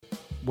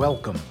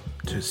Welcome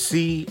to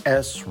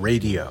CS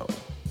Radio.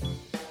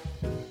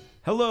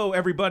 Hello,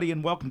 everybody,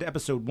 and welcome to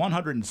episode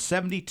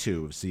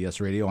 172 of CS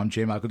Radio. I'm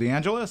J. Michael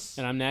DeAngelis.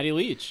 And I'm Natty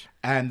Leach.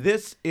 And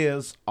this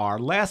is our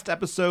last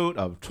episode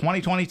of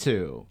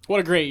 2022.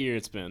 What a great year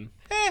it's been.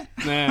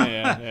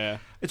 Yeah.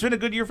 It's been a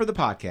good year for the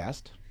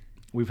podcast.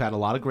 We've had a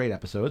lot of great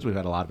episodes. We've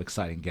had a lot of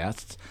exciting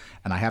guests.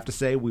 And I have to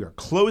say, we are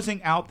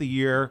closing out the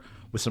year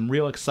with some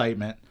real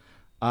excitement.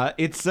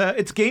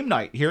 It's game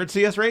night here at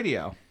CS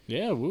Radio.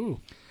 Yeah, woo.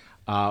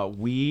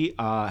 We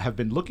have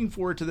been looking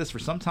forward to this for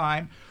some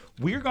time.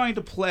 We're going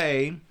to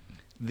play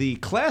the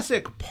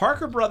classic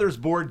Parker Brothers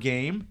board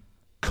game,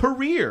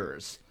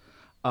 Careers.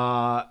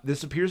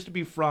 This appears to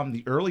be from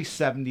the early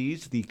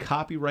 70s. The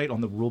copyright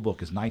on the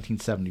rulebook is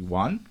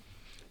 1971.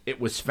 It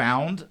was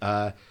found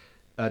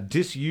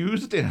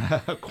disused in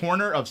a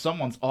corner of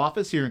someone's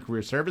office here in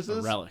Career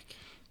Services. A relic.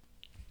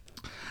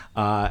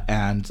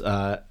 And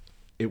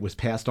it was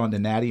passed on to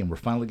Natty, and we're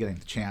finally getting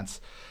the chance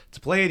to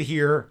play it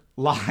here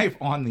live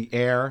on the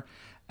air.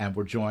 And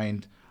we're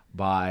joined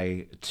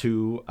by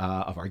two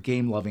of our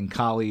game-loving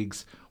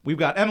colleagues. We've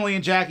got Emily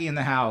and Jackie in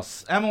the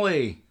house.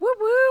 Emily. Whoop,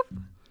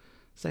 whoop.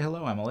 Say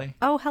hello, Emily.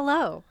 Oh,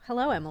 hello.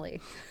 Hello,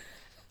 Emily.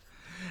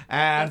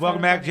 And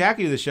welcome back,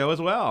 Jackie, to the show as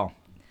well.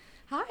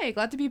 Hi,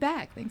 glad to be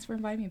back. Thanks for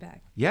inviting me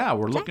back. Yeah,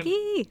 we're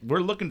Jackie.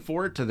 looking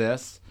forward to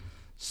this.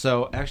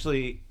 So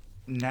actually,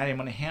 Natty, I'm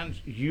going to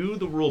hand you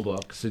the rule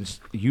book since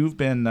you've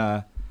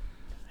been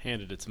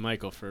Handed it to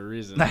Michael for a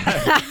reason.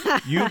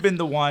 you've been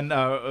the one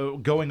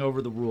going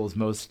over the rules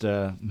most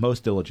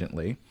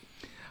diligently.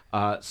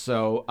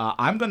 So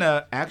I'm going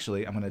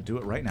to do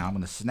it right now. I'm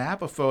going to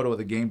snap a photo of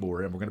the game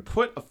board, and we're going to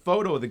put a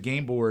photo of the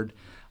game board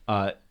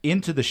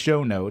into the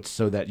show notes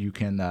so that you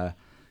can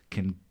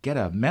get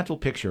a mental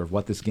picture of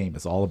what this game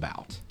is all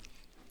about.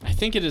 I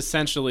think it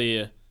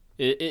essentially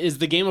is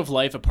the game of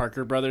life a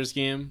Parker Brothers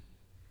game.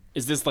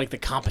 Is this like the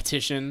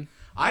competition?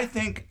 I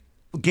think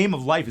Game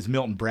of Life is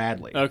Milton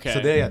Bradley. Okay.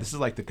 So this is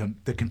like the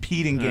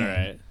competing game. All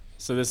right.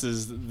 So this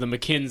is the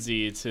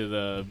McKinsey to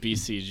the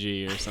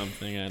BCG or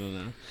something. I don't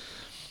know.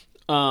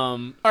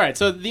 All right.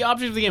 So the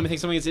object of the game, I think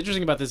something that's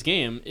interesting about this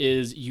game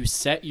is you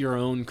set your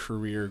own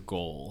career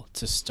goal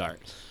to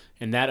start.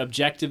 And that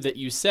objective that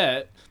you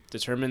set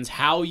determines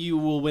how you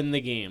will win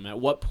the game, at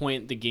what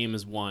point the game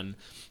is won,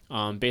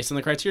 based on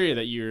the criteria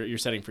that you're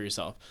setting for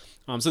yourself.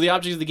 So the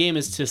object of the game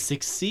is to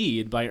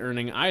succeed by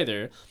earning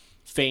either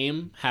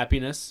fame,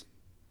 happiness,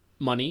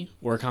 money,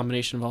 or a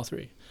combination of all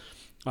three.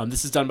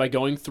 This is done by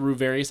going through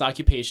various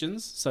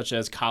occupations, such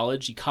as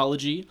college,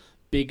 ecology,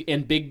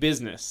 big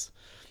business.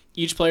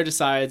 Each player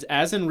decides,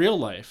 as in real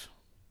life,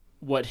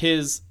 what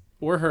his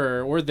or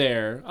her or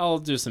their, I'll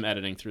do some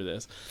editing through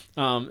this,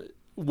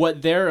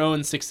 what their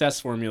own success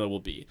formula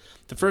will be.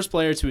 The first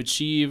player to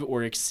achieve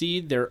or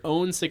exceed their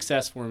own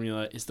success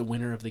formula is the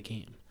winner of the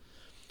game.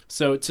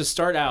 So to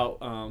start out,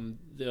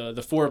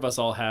 the four of us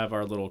all have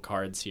our little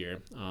cards here,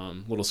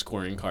 little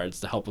scoring cards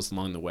to help us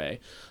along the way.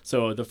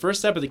 So the first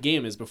step of the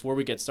game is, before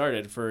we get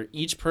started, for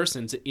each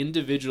person to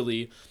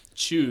individually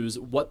choose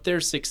what their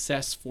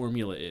success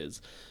formula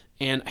is.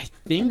 And I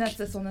think... And that's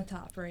this on the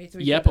top, right? So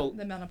we Yep. get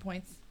the amount of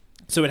points.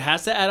 So it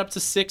has to add up to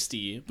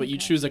 60, but you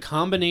Okay. choose a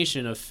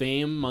combination of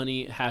fame,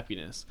 money,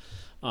 happiness.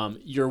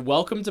 You're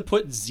welcome to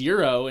put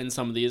 0 in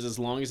some of these as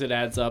long as it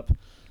adds up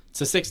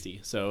to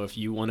 60. So if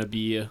you want to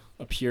be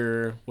a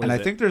pure... And I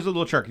think there's a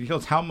little chart. Can you tell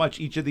us how much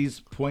each of these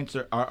points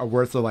are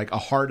worth? So like a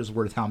heart is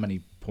worth how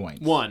many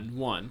points?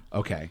 One.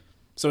 Okay.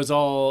 So it's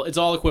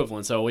all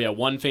equivalent. So yeah,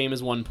 1 fame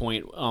is 1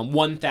 point.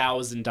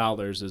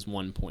 $1,000 is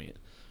 1 point.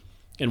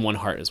 And 1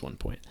 heart is 1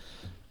 point.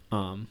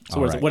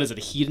 What is it,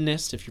 a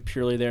hedonist? If you're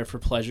purely there for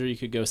pleasure, you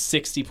could go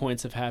 60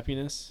 points of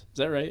happiness. Is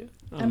that right?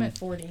 I'm at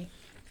 40.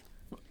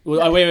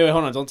 Well, wait,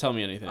 hold on. Don't tell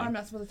me anything. I'm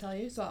not supposed to tell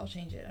you, so I'll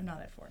change it. I'm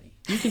not at 40.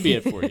 You can be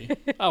at 40.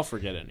 I'll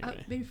forget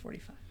anyway. Maybe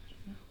 45.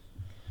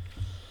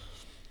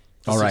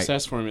 All right.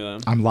 Success formula.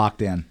 I'm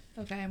locked in.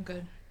 Okay, I'm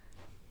good.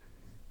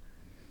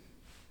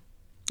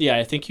 Yeah,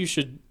 I think you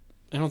should...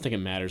 I don't think it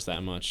matters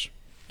that much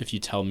if you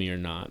tell me or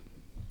not.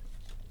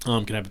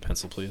 Can I have a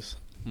pencil, please?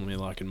 Let me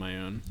lock in my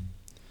own.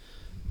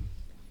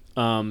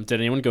 Did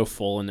anyone go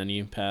full in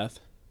any path?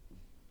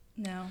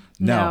 No.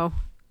 No.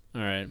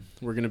 All right.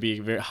 We're going to be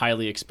very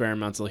highly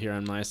experimental here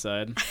on my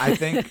side. I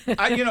think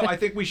I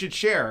think we should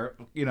share,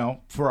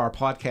 for our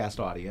podcast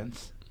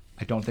audience.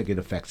 I don't think it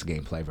affects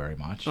gameplay very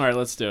much. All right,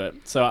 let's do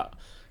it. So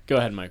go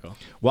ahead, Michael.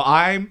 Well,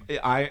 I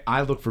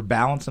look for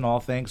balance in all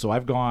things, so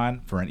I've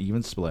gone for an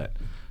even split.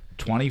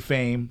 20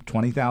 fame,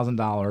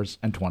 $20,000,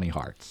 and 20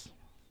 hearts.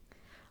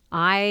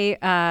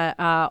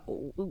 I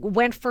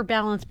went for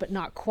balance, but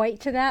not quite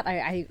to that.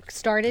 I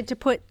started to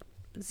put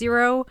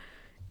 0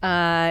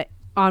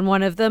 on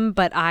one of them,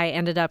 but I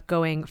ended up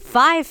going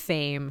 5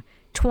 fame,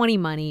 20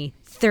 money,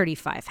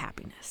 35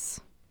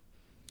 happiness.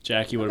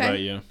 Jackie, what Okay. about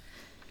you?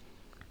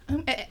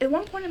 At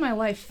one point in my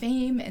life,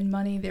 fame and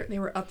money, they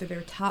were up there. They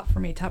were top for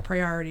me, top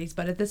priorities.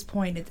 But at this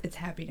point, it's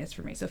happiness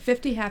for me. So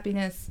 50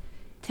 happiness,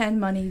 10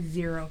 money,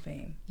 0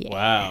 fame. Yeah.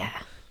 Wow.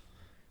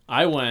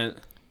 I went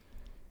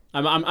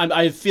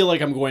I feel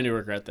like I'm going to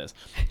regret this.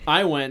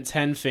 I went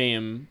 10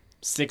 fame,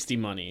 60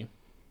 money,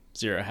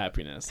 0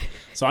 happiness.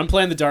 So I'm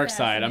playing the dark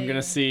side. I'm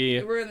gonna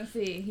see. We're gonna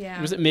see.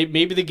 Yeah.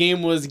 Maybe the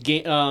game was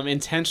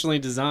intentionally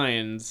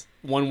designed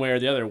one way or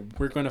the other.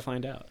 We're going to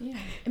find out. Yeah.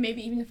 And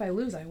maybe even if I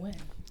lose, I win.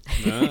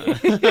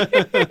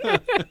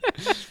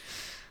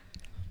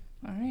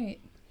 All right.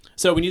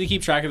 So we need to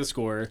keep track of the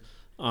score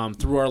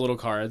through our little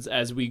cards.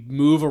 As we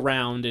move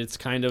around, it's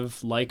kind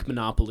of like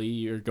Monopoly.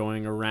 You're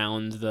going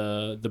around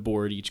the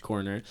board each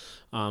corner.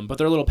 But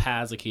there are little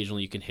paths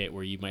occasionally you can hit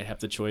where you might have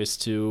the choice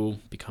to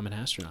become an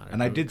astronaut.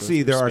 And I did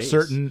see there are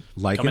certain,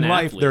 like in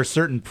life, there are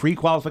certain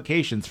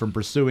pre-qualifications from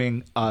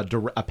pursuing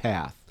a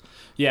path.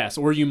 Yes,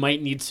 or you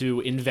might need to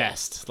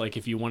invest. Like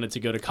if you wanted to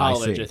go to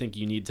college, I think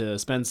you need to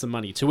spend some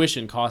money.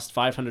 Tuition costs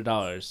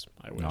 $500.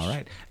 I wish. All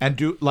right. And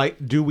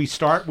do we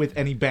start with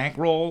any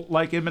bankroll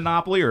like in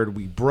Monopoly, or do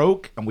we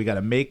broke and we got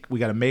to make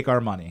our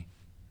money?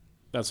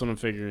 That's what I'm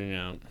figuring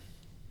out.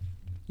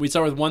 We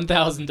start with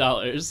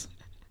 $1,000.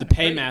 The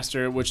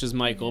paymaster, which is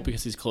Michael,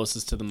 because he's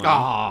closest to the money.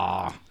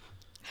 Ah.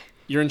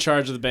 You're in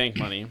charge of the bank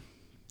money,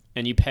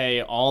 and you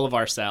pay all of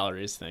our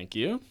salaries. Thank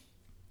you.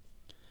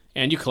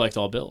 And you collect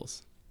all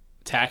bills,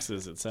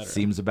 taxes, etc.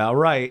 Seems about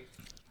right.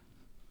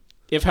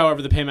 If,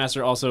 however, the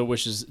paymaster also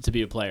wishes to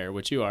be a player,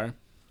 which you are,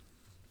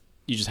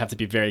 you just have to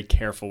be very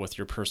careful with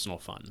your personal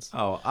funds.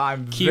 Oh,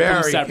 I'm Keep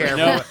them very separate.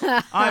 careful.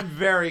 I'm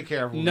very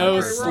careful. No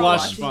with my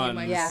slush personal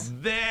funds. Yeah.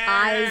 Very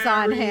Eyes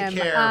on him.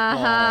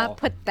 Careful.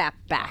 Put that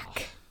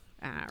back.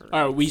 All right.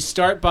 All right, we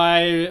start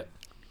by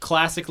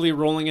classically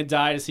rolling a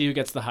die to see who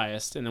gets the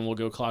highest, and then we'll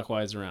go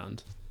clockwise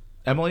around.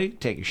 Emily,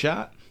 take a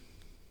shot.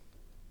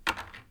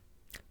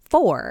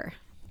 4.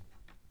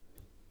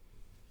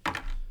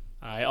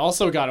 I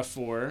also got a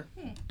 4.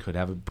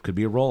 Could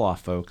be a roll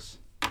off, folks.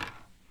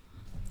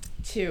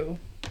 2.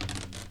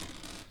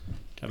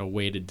 Got a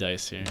weighted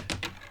dice here.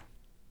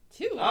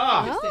 2.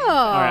 Ah. Interesting. All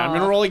right, I'm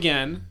going to roll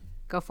again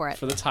Go for it.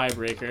 for the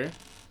tiebreaker.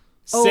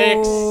 6.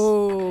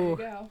 Oh.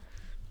 There you go.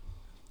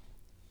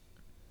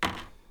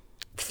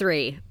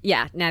 3.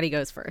 Yeah, Natty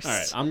goes first. All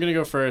right, I'm going to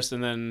go first,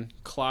 and then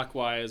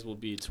clockwise will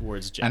be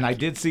towards Jack. And I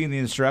did see in the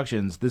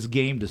instructions, this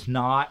game does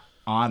not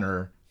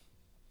honor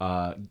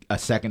a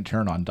second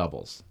turn on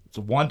doubles. It's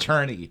 1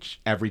 turn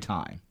each every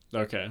time.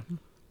 Okay.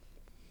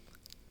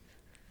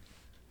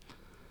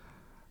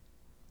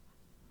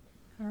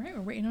 All right,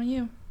 we're waiting on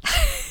you.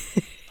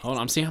 Hold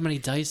on, I'm seeing how many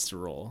dice to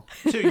roll.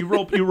 2, you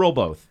roll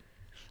both.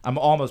 I'm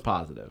almost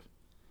positive.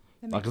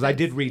 That makes Because I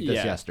did sense. read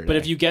this yesterday. But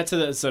if you get to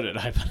the... So did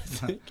I.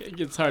 But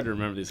it's hard to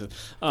remember these things.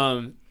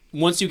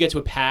 Once you get to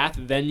a path,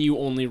 then you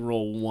only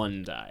roll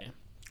 1 die.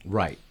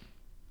 Right.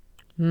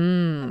 That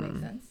makes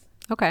sense.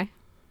 Okay.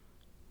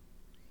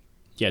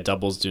 Yeah,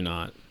 doubles do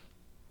not.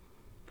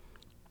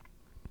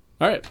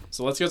 All right,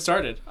 so let's get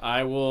started.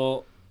 I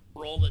will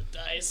roll the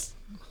dice.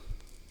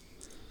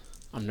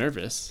 I'm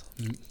nervous.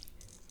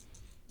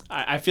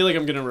 I feel like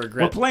I'm going to We're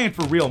regret. playing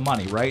for real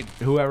money, right?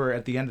 Whoever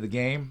at the end of the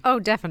game. Oh,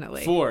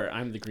 definitely. 4.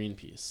 I'm the green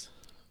piece.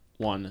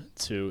 1,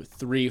 2,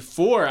 3,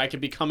 4. I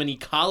could become an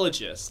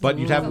ecologist. But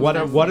you'd have what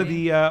are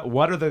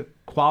the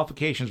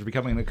qualifications for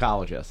becoming an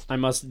ecologist? I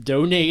must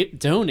donate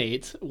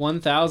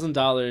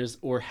 $1,000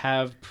 or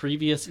have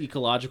previous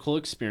ecological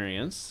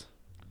experience.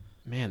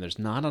 Man, there's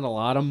not a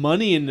lot of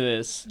money in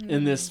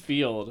this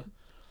field.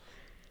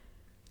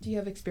 Do you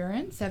have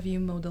experience? Have you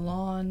mowed the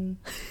lawn?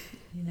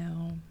 You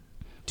know.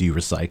 Do you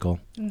recycle?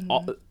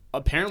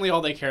 Apparently,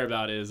 all they care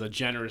about is a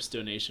generous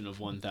donation of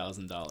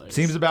 $1,000.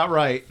 Seems about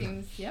right.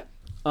 Seems, yep.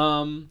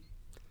 I'm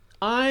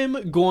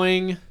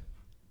going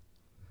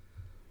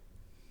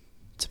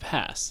to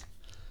pass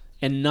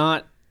and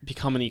not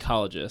become an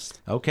ecologist.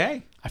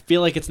 Okay. I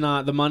feel like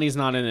the money's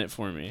not in it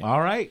for me.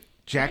 All right.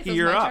 Jackie, So it's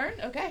you're my up. turn?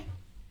 Okay.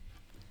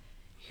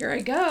 Here I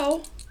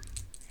go.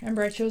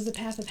 Remember, I chose the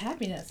path of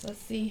happiness. Let's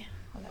see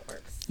how that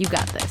works. You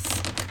got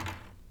this.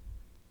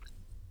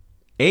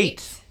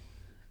 8.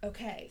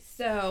 Okay,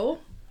 so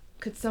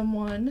could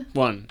someone...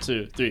 1,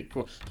 2, 3,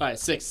 4, 5,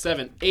 6,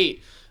 7,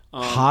 8.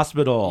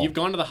 Hospital. You've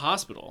gone to the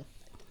hospital.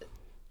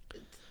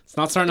 It's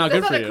not starting out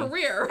good That's for not a you.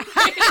 career.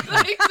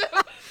 Right?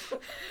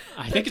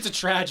 I think it's a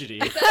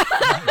tragedy.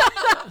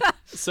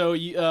 So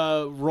you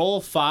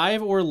roll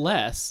 5 or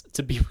less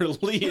to be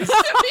released.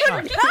 Do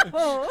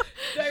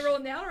I roll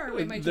now or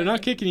wait my turn? They're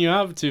not kicking you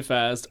out too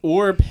fast.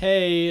 Or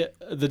pay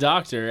the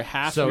doctor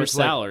half your it's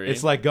salary. Like,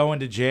 it's like going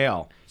to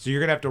jail. So you're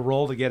gonna have to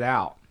roll to get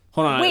out.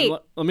 Hold on. Wait.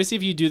 Let me see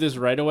if you do this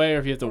right away or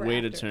if you have to Or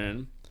wait a after.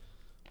 turn.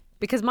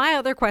 Because my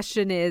other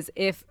question is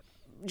if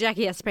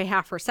Jackie has to pay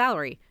half her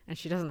salary and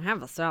she doesn't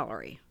have a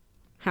salary,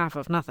 half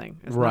of nothing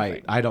is Right.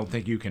 nothing. I don't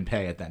think you can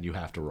pay it. Then you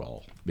have to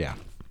roll. Yeah.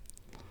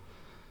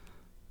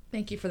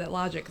 Thank you for that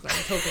logic, because I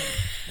was hoping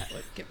that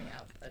would get me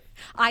out. But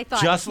I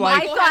thought Just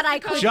like- I thought I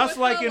could. Just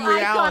like in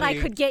I thought I reality.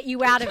 could get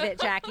you out of it,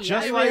 Jackie.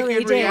 Just I like really in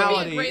did.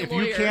 reality, Great if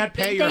you lawyer. can't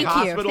pay your Thank you,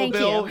 hospital thank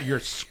bill, you. you're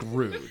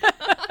screwed.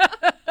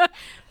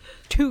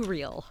 Too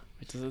real.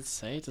 Wait, does it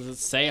say? Does it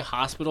say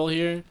hospital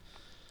here?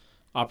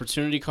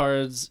 Opportunity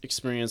cards,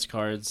 experience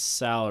cards,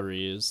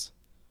 salaries.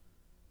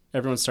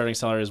 Everyone's starting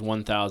salary is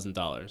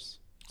 $1,000.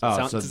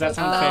 Oh, Does that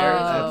sound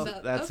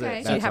fair? That's okay.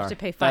 it. So you That's have our- to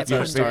pay That's You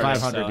our have to pay starting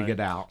 500 to salary. get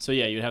out. So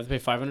yeah, you'd have to pay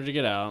 $500 to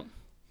get out.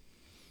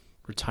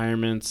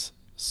 Retirement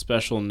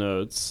special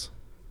notes.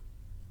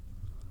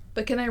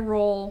 But can I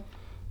roll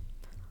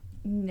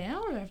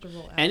now, or do I have to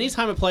roll? After?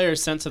 Anytime a player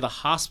is sent to the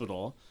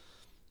hospital,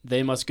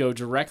 they must go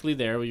directly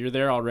there. Well, you're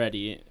there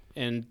already,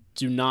 and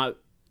do not,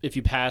 if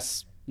you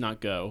pass,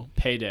 not go.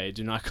 Payday,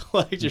 do not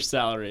collect your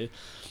salary.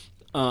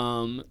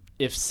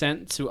 If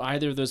sent to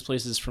either of those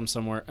places from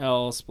somewhere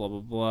else, blah, blah,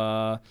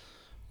 blah.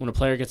 When a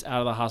player gets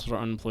out of the hospital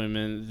or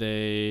unemployment,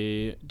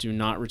 they do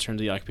not return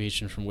to the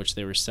occupation from which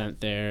they were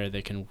sent there.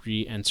 They can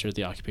re-enter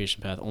the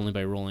occupation path only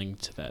by rolling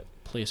to that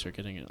place or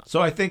getting it.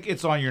 So I think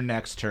it's on your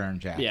next turn,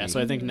 Jackie. Yeah, so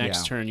I think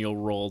next Yeah. turn you'll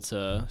roll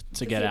to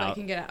see get if I out,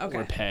 can get out. Okay.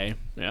 or pay.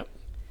 Yep.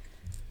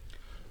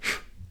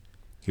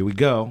 Here we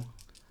go. Hot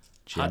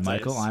Jan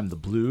Michael, dice. I'm the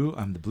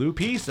blue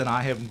piece, and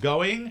I am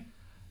going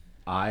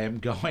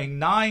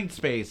 9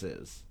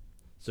 spaces.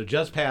 So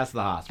just past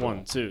the hospital.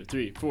 1, 2,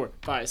 3, 4,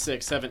 5,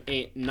 6, 7,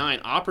 8, 9.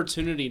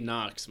 Opportunity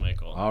knocks,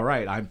 Michael. All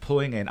right, I'm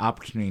pulling an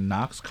Opportunity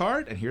Knocks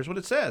card, and here's what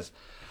it says.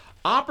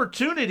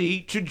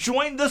 Opportunity to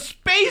join the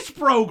space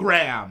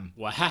program.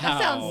 Wow. That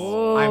sounds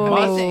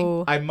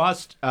Whoa. I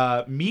must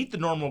meet the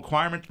normal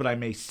requirements, but I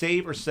may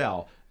save or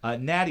sell.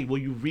 Natty, will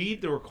you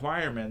read the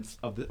requirements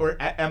of the... Or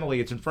Emily,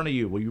 it's in front of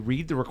you. Will you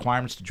read the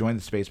requirements to join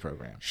the space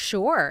program?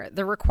 Sure.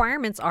 The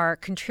requirements are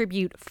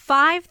contribute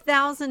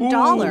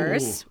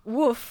 $5,000,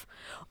 woof,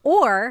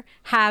 or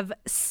have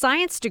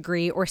science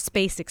degree or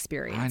space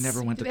experience. I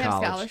never went Do to they have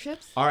college.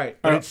 scholarships? All right,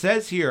 but it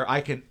says here I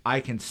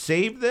can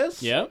save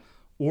this, Yep.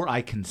 or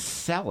I can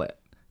sell it.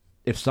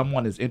 If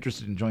someone is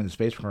interested in joining the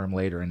space program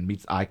later and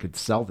meets, I could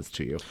sell this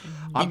to you.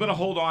 I'm going to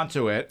hold on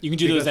to it. You can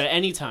do those because at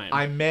any time.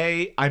 I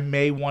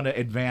may want to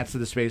advance to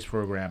the space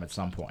program at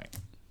some point.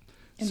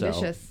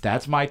 Ambitious. So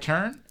that's my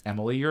turn.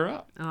 Emily, you're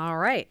up. All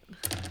right.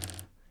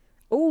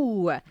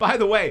 Ooh. By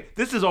the way,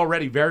 this is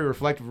already very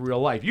reflective of real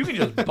life. You can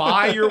just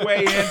buy your way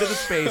into the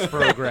space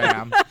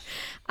program.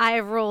 I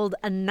have rolled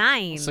a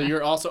 9. so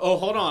you're also... Oh,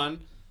 hold on.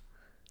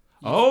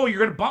 Oh, you're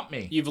going to bump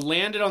me. You've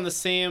landed on the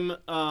same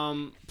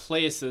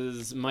place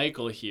as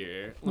Michael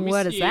here. Let me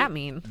What does see. that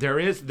mean?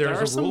 There's There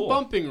are a some rule.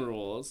 bumping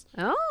rules.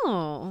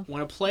 Oh.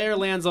 When a player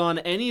lands on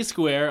any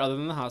square other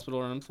than the hospital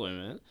or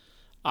unemployment,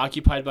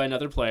 occupied by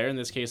another player, in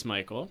this case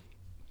Michael,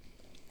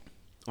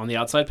 on the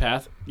outside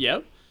path,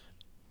 yep,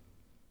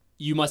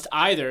 you must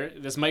either,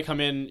 this might come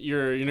in,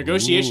 your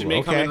negotiation Ooh,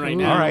 may come okay. in right Ooh.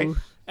 now. All right.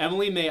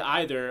 Emily may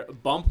either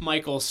bump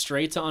Michael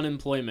straight to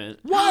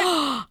unemployment.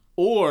 What?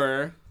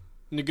 Or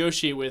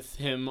negotiate with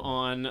him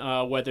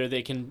on whether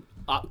they can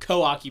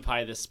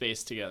co-occupy this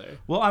space together.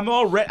 Well,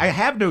 I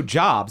have no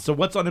job, so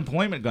what's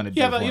unemployment going to do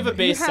You have for a me?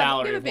 base You have-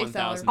 salary you of have a base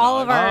salary. $1,000. All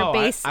of our Oh,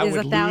 base I is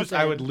would 1,000.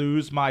 I would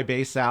lose my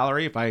base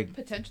salary if I...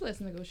 Potentially,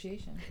 it's a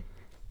negotiation.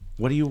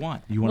 What do you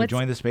want? You want to What's-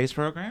 join the space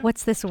program?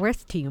 What's this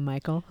worth to you,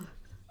 Michael?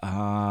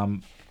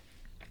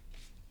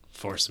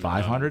 Force him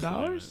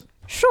 $500?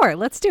 Sure,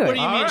 let's do it. What do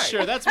you All mean, right.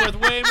 sure? That's worth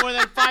way more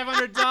than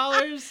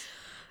 $500.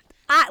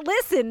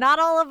 Listen, not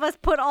all of us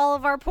put all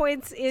of our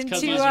points Because into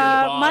he's your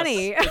boss.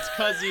 money. It's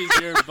because he's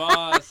your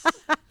boss.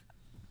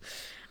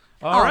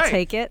 All I'll right.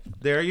 take it.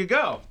 There you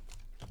go.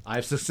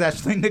 I've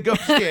successfully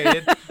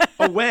negotiated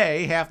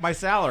away half my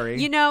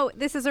salary. You know,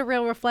 this is a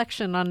real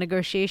reflection on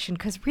negotiation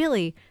because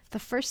really, the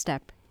first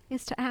step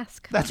is to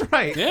ask. That's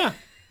right. Yeah.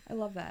 I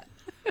love that.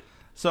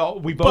 So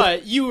we both...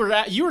 But you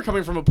were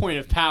coming from a point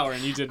of power,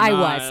 and you did I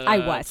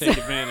not was. take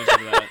advantage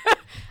of that.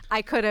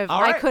 I could have.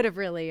 All right. I could have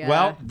really.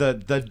 well, the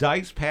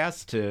dice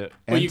passed to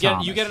Well, N. you get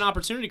Thomas. an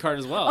opportunity card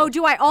as well. Oh,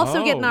 do I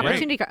also get an Oh, great.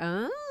 opportunity card?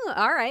 Oh,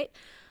 all right.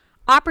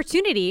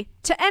 Opportunity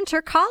to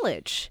enter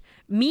college.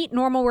 Meet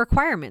normal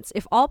requirements.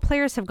 If all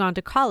players have gone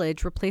to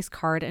college, replace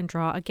card and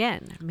draw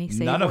again. May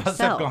save None or of us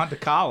sell. have gone to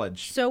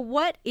college. So,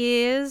 what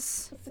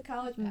is What's the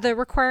college path? the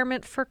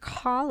requirement for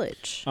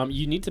college?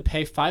 You need to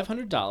pay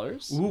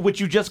 $500. Ooh, which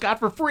you just got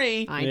for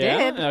free. I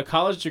did. A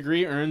college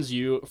degree earns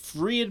you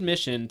free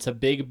admission to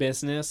big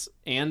business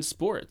and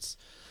sports.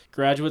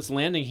 Graduates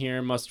landing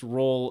here must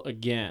roll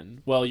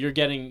again. Well, you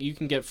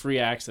can get free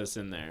access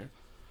in there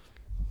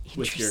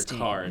with your Interesting.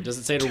 card. Does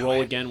it say to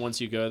roll again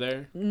once you go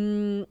there?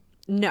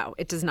 No,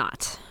 it does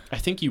not. I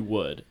think you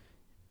would.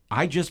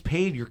 I just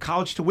paid your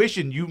college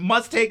tuition. You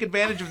must take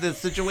advantage of this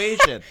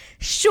situation.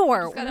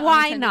 Sure, It's got an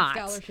why unintended not?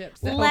 scholarship,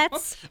 so-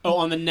 Let's. Oh,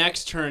 on the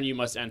next turn you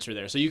must enter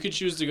there. So you could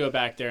choose to go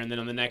back there, and then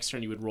on the next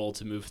turn you would roll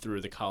to move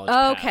through the college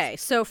path. Okay,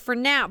 so for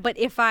now, but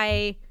if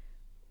I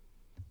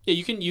Yeah,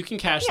 you can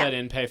cash Yeah. that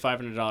in, pay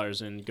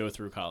 $500, and go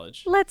through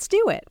college. let's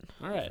do it.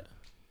 All right.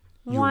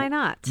 Why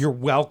not? You're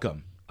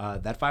welcome.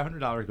 That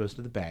 $500 goes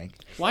to the bank.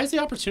 Why is the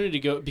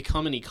opportunity to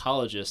become an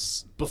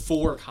ecologist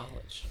before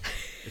college?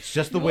 It's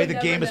just the We way would the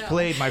never game is know.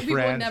 played, my We would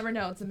friend. never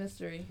know. It's a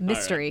mystery.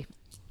 Mystery.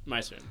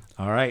 My turn.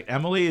 All right,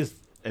 Emily is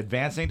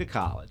advancing to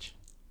college.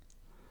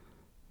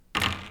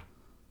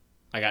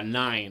 I got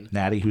 9.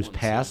 Natty, who's 1, 2,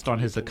 passed on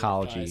 3, his 4,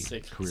 ecology 5,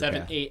 6, career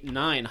 7, path. 8,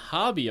 9.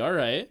 Hobby. All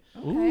right.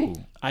 Ooh.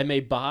 I may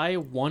buy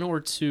 1 or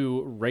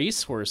 2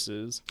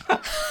 racehorses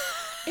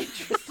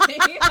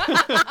Interesting.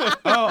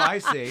 Oh, I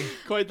see.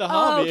 Quite the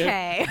hobby.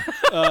 Okay.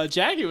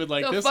 Jackie would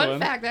like So this fun one.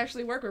 fact, I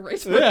actually work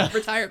with Yeah.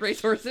 retired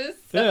racehorses.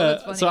 So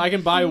that's Yeah, funny. so I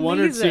can buy one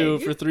or two Amazing.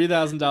 for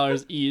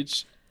 $3,000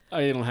 each.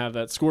 I don't have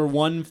that. Score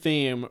 1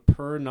 fame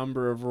per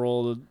number of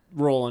roll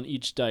on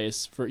each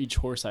dice for each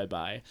horse I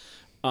buy.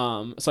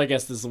 So I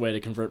guess this is a way to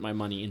convert my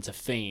money into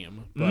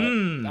fame. But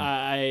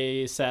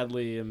I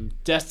sadly am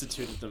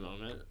destitute at the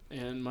moment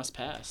and must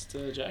pass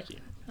to Jackie.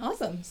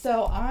 Awesome.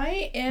 So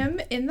I am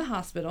in the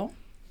hospital.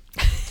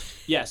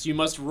 Yes, you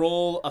must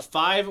roll a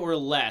 5 or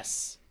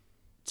less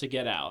to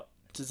get out.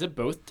 Is it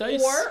both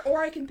dice?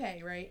 Or I can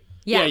pay, right?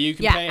 Yeah, you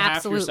can pay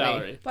absolutely. half your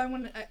salary. But I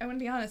want to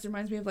be honest. It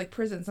reminds me of like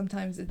prison.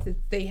 Sometimes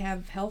they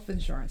have health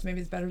insurance. Maybe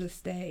it's better to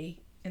stay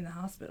in the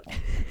hospital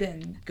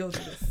than go to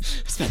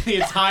this. Spend the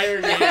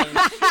entire game.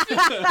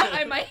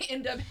 I might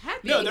end up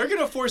happy. No, they're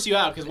gonna force you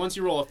out because once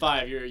you roll a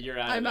 5, you're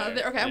out. I'm out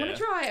there. Okay, I'm Yeah. gonna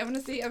try. I'm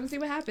gonna see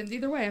what happens.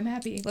 Either way, I'm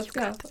happy. Let's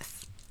go.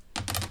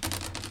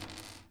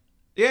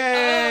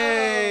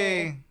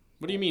 Yay!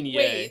 What do you mean,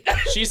 yay? Wait.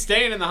 She's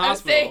staying in the I'm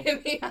hospital. staying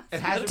in the It hospital.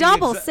 has to be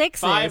Double exa-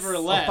 sixes. 5 or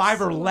less.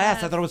 5 or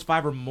less. I thought it was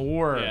 5 or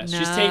more. Yeah,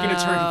 she's taking a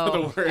turn for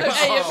the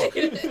worse.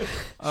 It's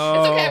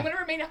Oh, okay. I'm gonna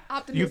remain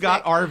optimistic. you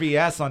got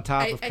RVS on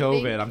top of I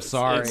COVID. think I'm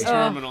sorry. It's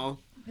terminal.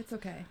 It's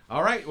okay.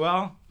 All right,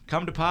 well,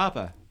 come to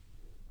Papa.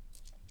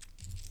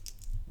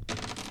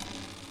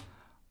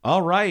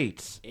 All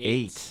right,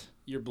 8.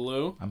 You're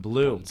blue. I'm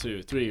blue. 1,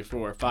 2, 3,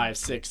 4, 5,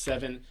 6,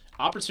 7.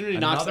 Opportunity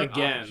knocks Another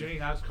again. Opportunity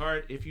knocks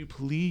card, if you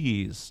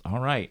please.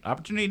 All right,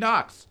 opportunity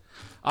knocks.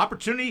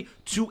 Opportunity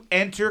to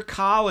enter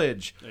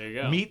college. There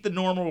you go. Meet the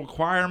normal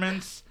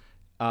requirements.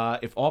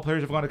 If all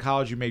players have gone to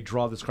college, you may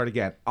draw this card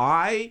again.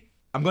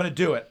 I'm going to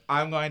do it.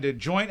 I'm going to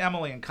join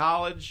Emily in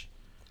college.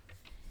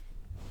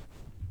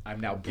 I'm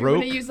now You're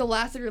broke. gonna use the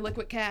last of your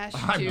liquid cash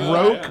I'm to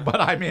broke, yeah.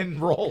 but I'm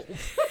enrolled.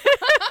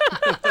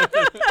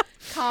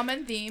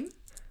 common theme.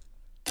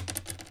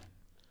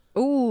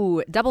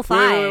 Ooh, double Wait,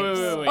 fives.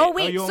 wait. Oh Oh,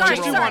 wait, you only sorry,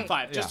 Just do roll sorry. 1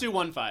 5. Just Yeah. do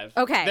 1 5.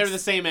 Okay. They're the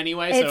same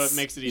anyway, so it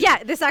makes it easy.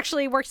 Yeah, this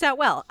actually works out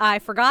well. I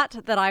forgot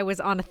that I was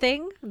on a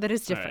thing that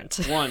is All right.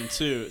 different. 1,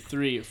 2,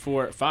 3,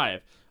 4,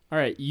 5. All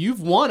right,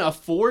 you've won a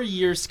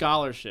 4-year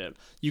scholarship.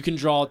 You can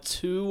draw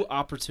 2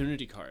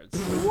 opportunity cards.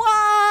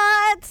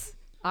 What?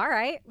 All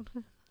right.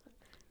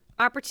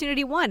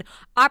 Opportunity 1.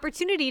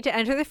 Opportunity to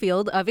enter the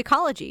field of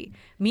ecology.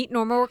 Meet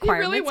normal He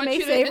requirements. really wants may you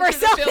to save enter the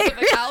ourselves. field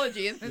of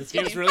ecology in This this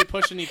game's game. really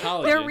pushing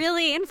ecology. They're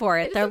really in for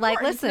it. It's They're like,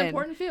 important. It's an listen.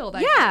 important field.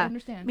 I Yeah.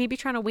 understand. Maybe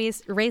trying to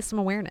raise some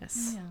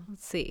awareness. Yeah.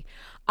 Let's see.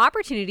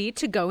 Opportunity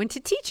to go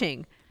into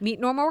teaching. Meet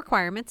normal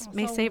requirements.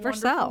 may So save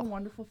wonderful, ourselves.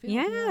 Wonderful field.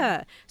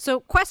 Yeah. So,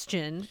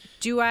 question: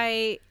 do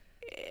I?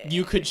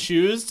 You could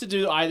choose to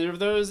do either of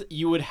those.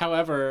 You would,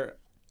 however,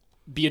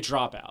 be a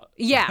dropout.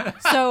 Yeah.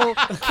 So,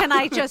 can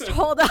I just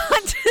hold on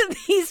to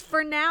these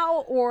for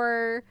now,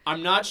 or?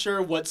 I'm not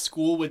sure what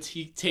school would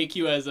take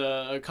you as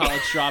a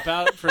college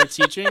dropout for a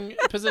teaching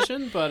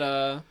position, but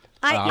I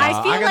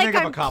I feel can like think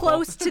of a I'm couple.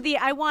 close to the.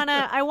 I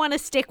wanna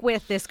stick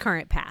with this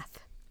current path.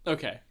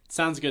 okay,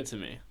 sounds good to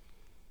me.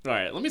 All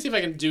right, let me see if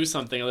I can do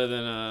something other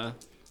than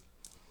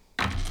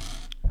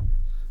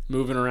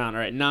moving around.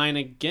 All right, 9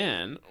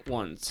 again.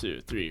 1,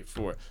 2, 3,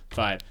 4,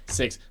 5,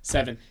 6,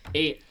 7,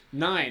 8,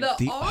 9. The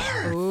The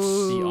art.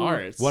 The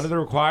arts. What are the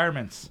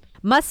requirements?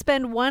 Must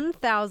spend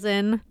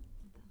 1,000.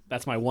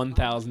 That's my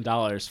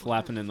 $1,000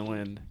 flapping in the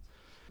wind.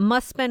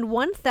 Must spend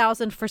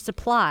 1,000 for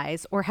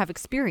supplies or have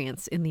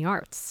experience in the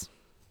arts.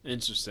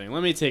 Interesting.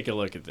 Let me take a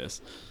look at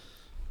this.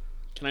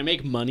 Can I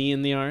make money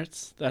in the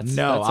arts? No, that's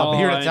I'm all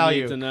here to I tell need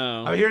you. To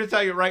know. I'm here to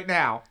tell you right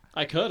now.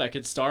 I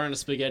could star in a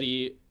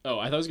spaghetti. Oh,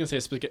 I thought I was gonna say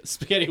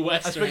spaghetti A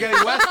western.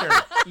 spaghetti western.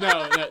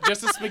 No,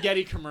 just a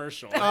spaghetti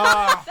commercial. Still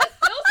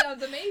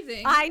sounds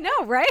amazing. I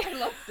know, right? I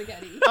love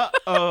spaghetti.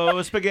 Uh-oh,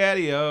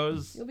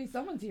 SpaghettiOs. You'll be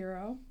someone's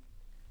hero.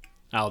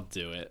 I'll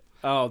do it.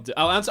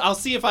 I'll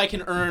see if I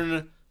can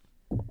earn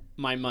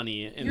my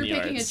money in You're the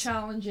picking arts. a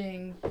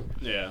challenging.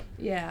 Yeah.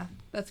 Yeah,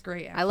 that's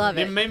great. I love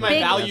it. Maybe my Big-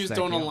 values Yes,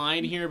 don't thank you.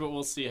 align here, but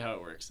we'll see how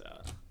it works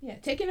out. Yeah,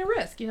 taking a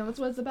risk. That's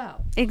what it's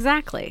about.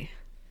 Exactly.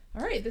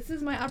 All right, this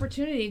is my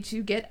opportunity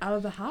to get out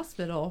of the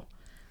hospital.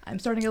 I'm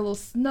starting to get a little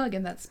snug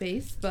in that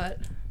space, but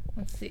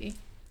let's see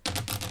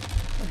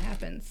what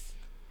happens.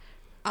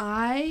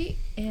 I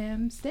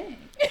am staying.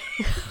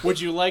 Would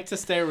you like to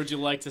stay, or would you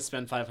like to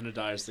spend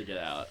 $500 to get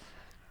out?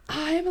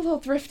 I am a little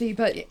thrifty,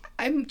 but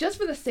I'm just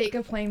for the sake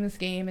of playing this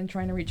game and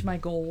trying to reach my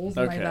goals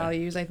and my Okay.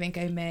 values. I think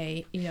I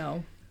may,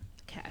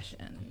 cash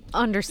in.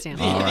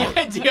 Understandable. All right.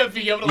 The idea of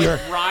being able to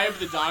bribe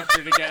the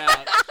doctor to get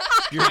out.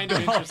 Kind of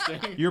interesting.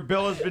 Your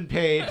bill has been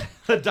paid.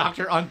 The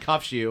doctor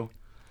uncuffs you.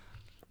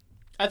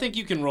 I think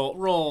you can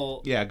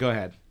roll. Yeah, go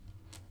ahead.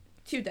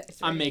 2 dice.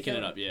 I'm right? making So-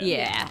 it up, yeah.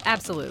 Yeah,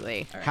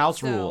 absolutely. All right, House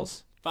so-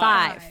 rules.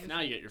 5.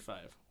 Now you get your 5.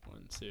 1,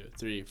 2,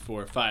 3,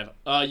 4, 5.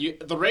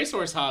 The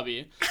racehorse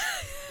hobby,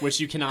 which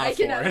you cannot I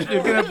afford. cannot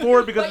You can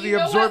afford because But of the you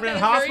know what? absorbent That is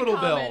very hospital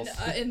common,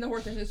 bills. in the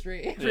horse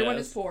industry. Everyone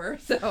Yes. is poor,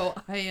 so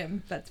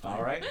that's fine.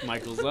 All right.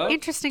 Michael's up.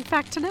 Interesting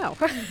fact to know.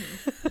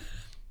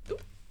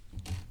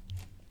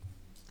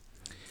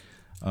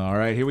 All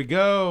right, here we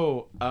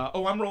go.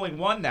 I'm rolling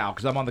 1 now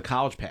because I'm on the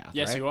college path.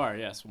 Yes, right? you are.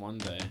 Yes, one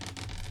day.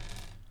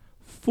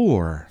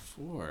 4.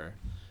 4.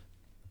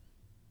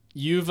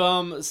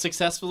 You've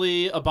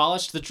successfully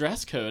abolished the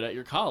dress code at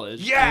your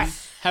college.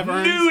 Yes! and Have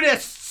earned,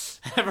 Nudists!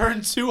 have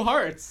earned 2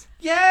 hearts.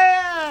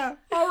 Yeah!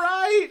 All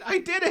right, I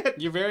did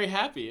it. You're very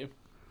happy.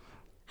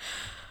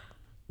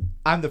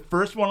 I'm the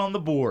first one on the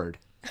board.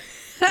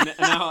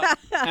 Now,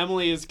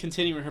 Emily is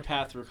continuing her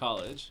path through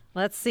college.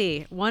 Let's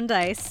see. 1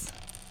 dice.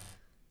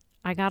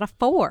 I got a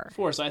 4.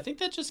 4, so I think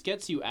that just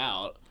gets you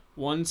out.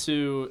 1,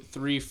 2,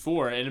 3,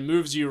 4, and it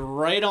moves you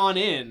right on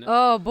in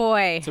Oh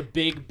boy. to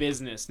big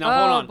business. Now,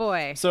 hold on. Oh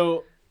boy.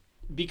 So,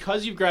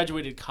 because you've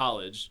graduated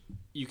college,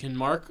 you can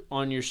mark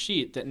on your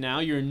sheet that now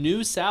your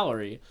new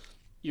salary,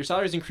 your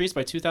salary is increased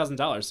by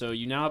 $2,000. So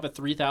you now have a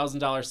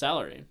 $3,000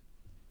 salary.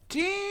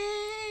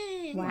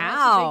 Dang!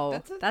 Wow.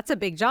 that's a- That's a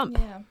big jump.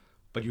 Yeah.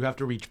 But you have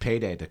to reach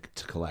payday to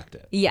collect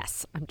it.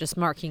 Yes, I'm just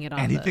marking it on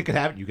Anything could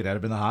happen. You could end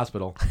up in the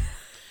hospital.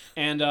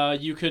 And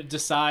you could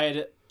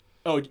decide.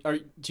 Oh, do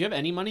you have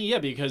any money? Yeah,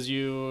 because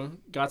you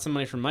got some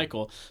money from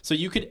Michael. So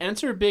you could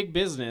enter big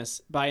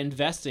business by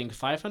investing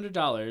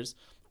 $500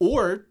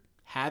 or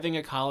having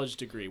a college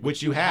degree,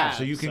 Which you have,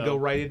 so you can go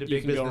right into big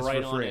you can go business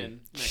right for on free. in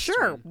next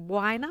Sure, turn.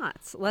 why not?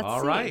 Let's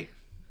All see. right.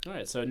 All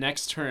right, so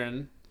next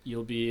turn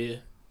you'll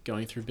be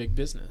going through big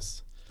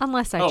business.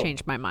 Unless I Oh,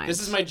 change my mind.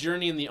 This is my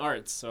journey in the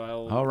arts, so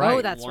I'll. All right.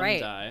 Oh, that's one right.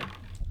 Die.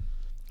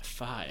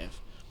 5.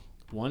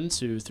 1,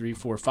 2, 3,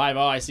 4, 5.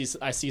 Oh, I see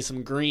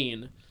some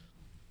green.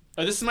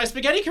 Oh, this is my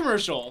spaghetti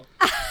commercial.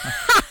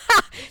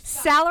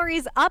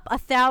 Salary's up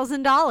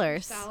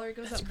 $1,000. Salary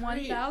goes That's up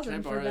great. Can I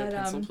 1,000 for borrow a that.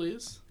 pencil,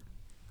 please?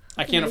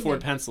 I can't afford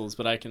amazing. pencils,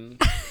 but I can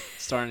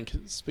star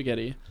in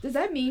spaghetti. Does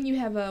that mean you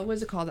have a, what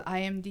is it called? The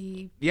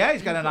IMD? Yeah,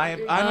 he's got an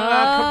IM. I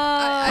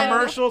don't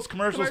know.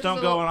 Commercials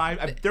don't go on.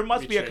 There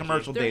must be a tricky.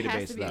 commercial There has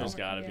database to be though. There's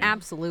gotta be.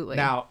 Absolutely.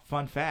 Now,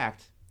 fun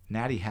fact: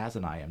 Natty has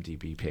an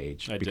IMDb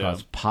page I do.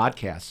 because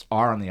podcasts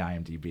are on the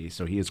IMDb,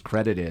 so he is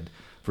credited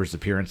for his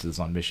appearances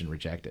on Mission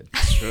Rejected.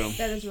 It's true.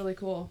 That is really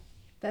cool.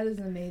 That is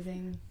an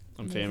amazing.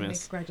 I'm amazing.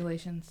 famous.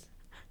 Congratulations.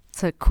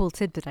 it's a cool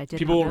tidbit I did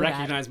People not will know that.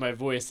 recognize my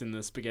voice in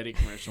the spaghetti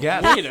commercial.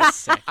 Yes. Wait a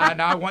second.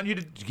 Now I want you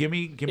to give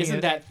me Isn't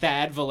that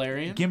Thad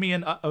Valerian? give me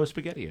an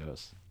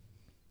SpaghettiOs.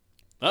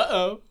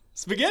 Uh-oh.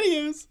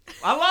 SpaghettiOs.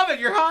 I love it.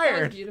 You're That was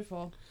hired.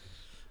 beautiful.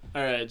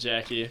 All right,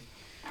 Jackie.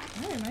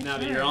 All right, my Now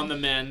that turn. you're on the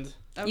mend,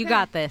 You Okay.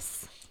 got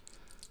this.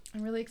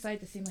 I'm really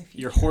excited to see my future.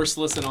 you're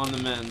horseless and on the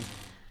mend.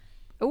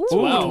 Ooh.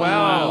 12.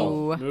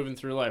 Wow. Moving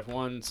through life.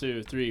 1,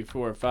 2, 3,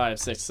 4, 5,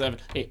 6, 7,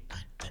 8, 9,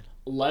 10,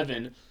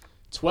 11,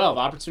 12.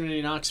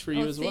 Opportunity knocks for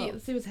you let's as see, well.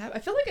 Let's see what's happening. I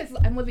feel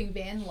like I'm living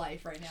van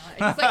life right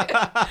now. It's like,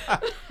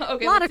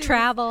 okay, A lot let's of see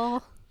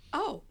travel.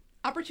 Oh,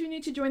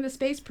 opportunity to join the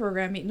space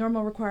program. Meet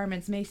normal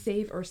requirements. May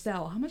save or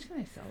sell. How much can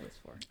I sell this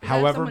for? Is that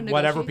However, someone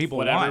whatever negotiates? people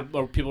Whatever want.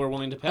 or people are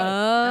willing to pay.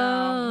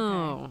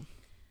 Oh.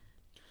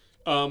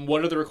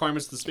 What are the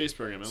requirements of the space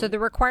program? So the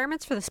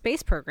requirements for the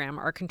space program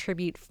are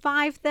contribute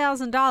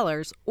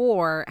 $5,000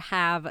 or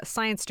have a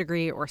science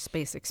degree or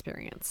space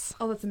experience.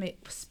 Oh, that's amazing.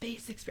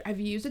 Space experience. I've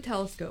used a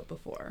telescope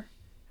before.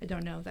 I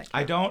don't know if that.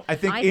 I Counts. don't. I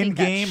think I in think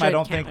that game, I should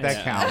don't think count.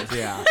 that counts.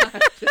 Yeah.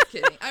 Just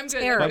kidding. I'm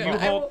good. Terrible.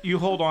 But I'm good. you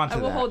hold on to I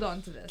will that. hold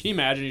on to this. Can you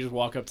imagine you just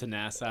walk up to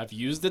NASA? I've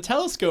used the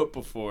telescope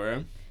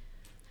before.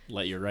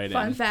 Let you right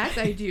Fun in. fact: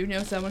 I do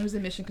know someone who's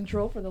in mission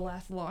control for the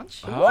last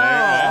launch. Oh,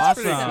 that's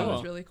pretty awesome. That cool.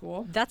 was really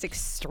cool. That's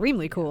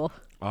extremely cool.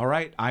 All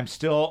right, I'm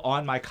still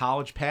on my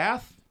college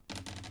path.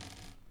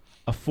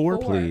 A 4,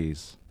 4.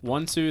 please.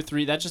 1, 2,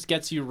 3. That just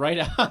gets you right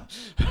out.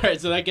 All right,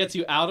 so that gets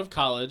you out of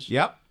college.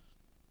 Yep.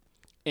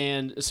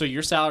 And so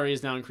your salary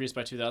is now increased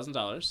by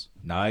 $2,000.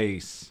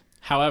 Nice.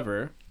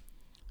 However,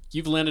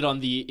 you've landed on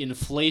the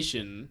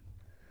inflation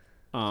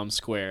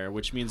square,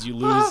 which means you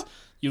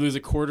lose a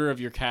quarter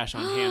of your cash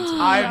on hand. Tonight.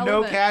 I have no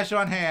Relevant. cash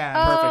on hand.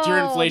 Perfect. You're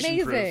Oh,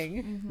 inflation-proof.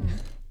 amazing.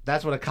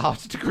 That's what a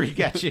college degree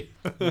gets you.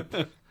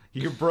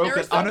 You're broke There are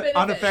and some benefits.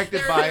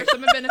 unaffected there by. are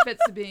some benefits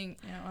to being.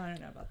 I don't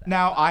know about that.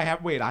 Now I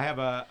have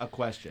a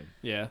question.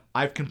 Yeah.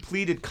 I've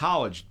completed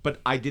college,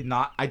 but I did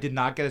not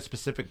get a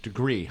specific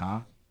degree, huh?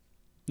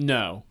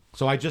 No.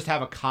 So I just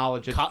have a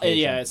college education.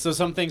 Yeah. So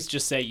some things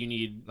just say you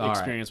need All right.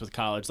 experience with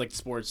college, like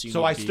sports. You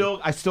So need I to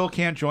be- I still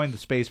can't join the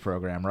space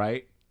program,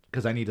 right?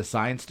 Because I need a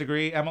science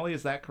degree. Emily,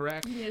 is that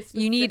correct?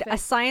 You need a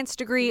science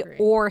degree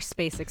or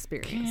space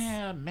experience.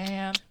 Yeah,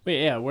 man.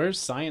 Wait, yeah. Where's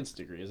science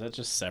degree? Is that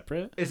just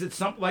separate? Is it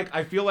something like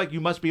I feel like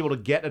you must be able to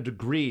get a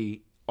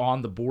degree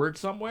on the board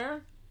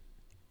somewhere?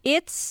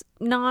 It's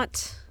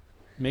not.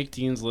 Make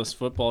Dean's List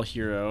football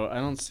hero. I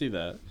don't see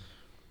that.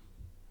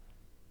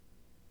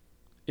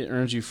 It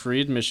earns you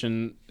free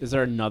admission. Is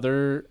there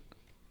another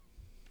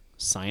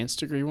science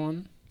degrry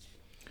one?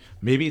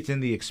 Maybe it's in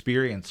the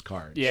experience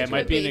card. Yeah, it It might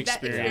would be an be. That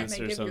is what experience may or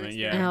give you something.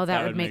 experience. Yeah. Oh,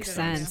 that would make make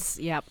sense.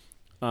 Yep.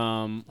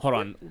 Hold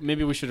on.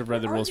 Maybe we should have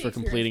read the rules for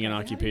completing an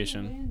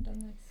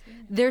occupation.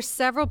 There's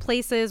several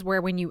places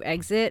where when you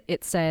exit,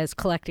 it says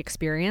collect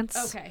experience.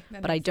 Okay,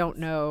 that But I makes don't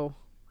sense. know.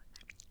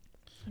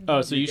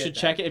 Oh, so you get should that.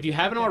 check it. If you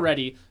haven't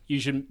already, you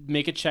should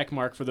make a check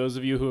mark for those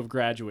of you who have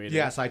graduated.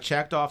 Yes, I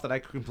checked off that I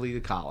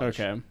completed college.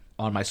 Okay.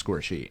 On my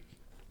score sheet.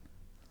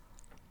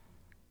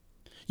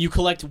 You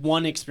collect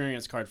 1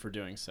 experience card for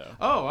doing so.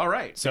 Oh, all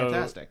right. So-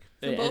 Fantastic.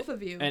 So both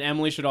of you. And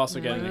Emily should also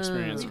get an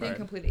experience You didn't card.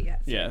 complete it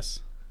yet. Yes.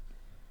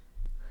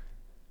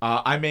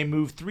 I may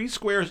move 3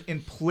 squares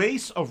in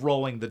place of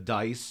rolling the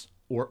dice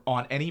or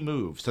on any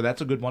move. So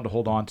that's a good one to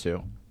hold on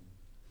to.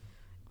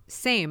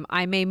 Same.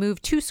 I may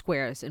move 2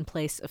 squares in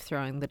place of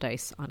throwing the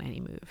dice on any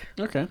move.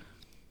 Okay.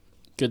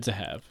 Good to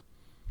have.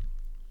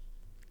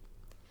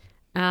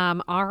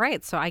 All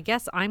right. So I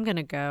guess I'm going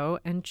to go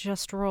and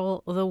just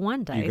roll the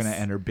 1 dice. You're going to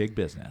enter big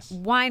business.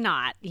 Why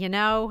not? You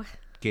know,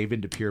 Gave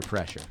in to peer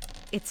pressure.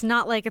 it's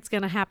not like it's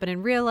going to happen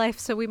in real life,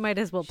 so we might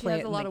as well She play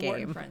has it a in lot the of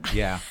Wharton game. friends.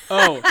 Yeah.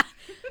 Oh.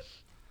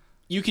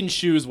 You can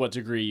choose what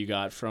degree you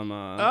got from.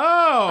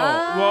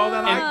 Well,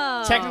 then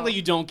And technically,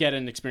 you don't get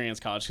an experience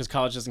college because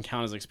college doesn't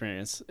count as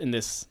experience in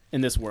this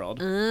world.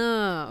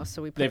 Oh,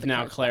 so we put They've the now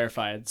card-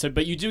 clarified. So,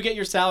 but you do get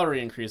your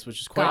salary increase,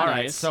 which is quite all nice.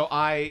 right. So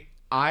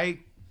I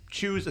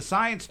choose a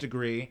science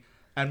degree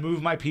and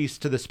move my piece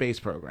to the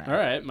space program. All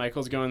right,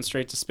 Michael's going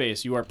straight to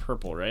space. You are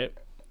purple, right?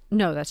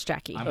 No, that's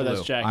Jackie. I'm Oh, that's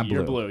blue. Jackie. I'm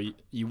You're blue. blue.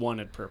 You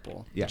wanted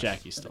purple. Yes.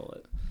 Jackie stole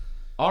it.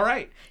 All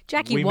right.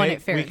 Jackie We won may-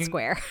 it fair we and can-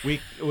 square.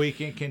 We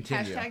can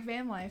continue. Hashtag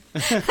van life.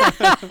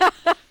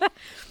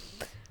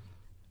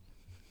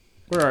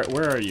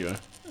 Where are you,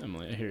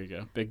 Emily? Here you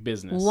go. Big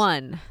business.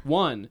 1.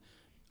 1.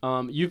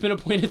 You've been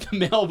appointed the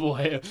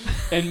mailboy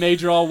and may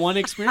draw 1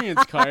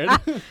 experience card.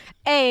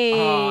 Hey.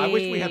 I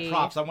wish we had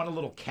props. I want a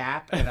little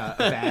cap and a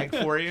bag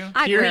for you.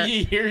 I'd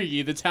Hear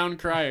ye, the town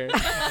crier.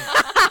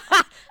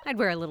 I'd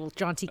wear a little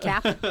jaunty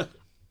cap.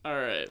 All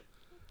right.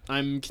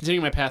 I'm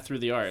continuing my path through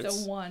the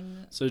arts. So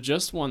 1. So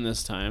just 1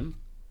 this time.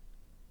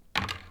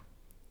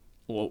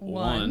 Well,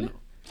 1.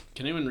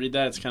 Can anyone read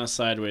that? It's kind of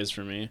sideways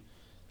for me.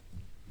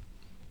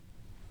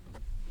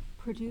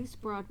 Produce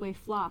Broadway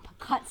flop.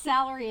 Cut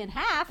salary in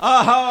half.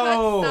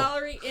 Oh. Cut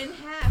salary in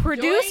half.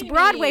 Produce Join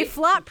Broadway me.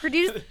 flop.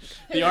 Produce.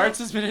 The arts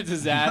has been a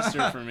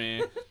disaster for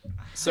me.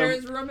 So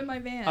There's room in my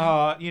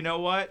van. You know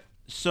what?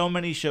 So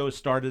many shows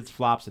started as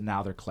flops and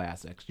now they're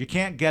classics. You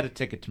can't get a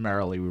ticket to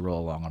Merrily We Roll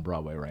Along on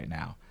Broadway right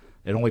now.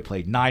 It only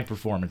played 9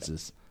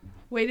 performances.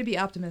 Way to be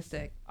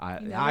optimistic.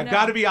 I've You never know.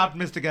 got to be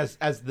optimistic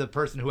as the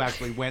person who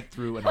actually went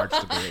through an arts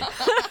degree.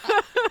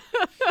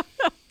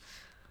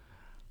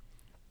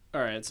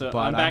 all right, so But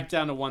I'm back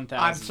down to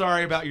 1,000. I'm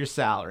sorry about your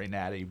salary,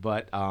 Natty,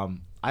 but I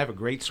have a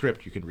great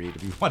script you can read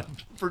if you want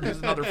to produce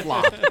another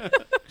flop.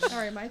 All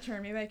right, my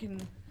turn. Maybe I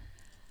can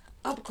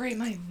upgrade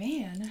my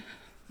van.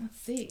 Let's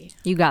see.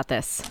 You got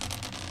this.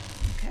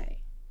 Okay.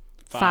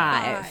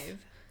 5.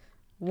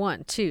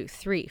 1, 2,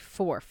 3,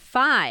 4,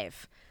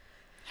 5.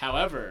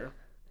 However,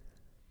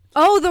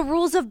 Oh, the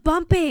rules of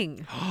bumping.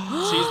 she's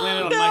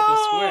landed on Michael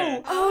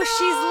Square. Oh,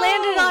 she's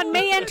landed on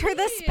may enter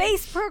the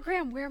space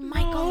program where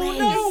Michael is.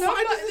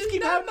 Why does this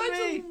keep happening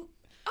to me?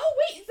 Oh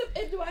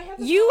wait, do I have?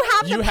 You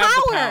have You the have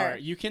power. the power.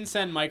 You can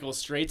send Michael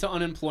straight to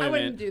unemployment. I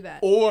wouldn't do that.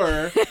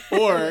 Or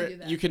do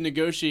that. you can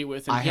negotiate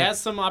with him. I He have- has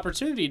some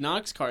opportunity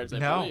knocks cards, I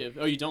No. believe.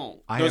 Oh, you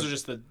don't. I Those have- are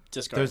just the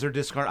discards. Those are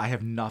discard. I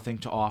have nothing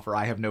to offer.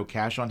 I have no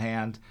cash on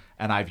hand,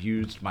 and I've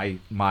used my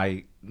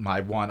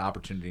one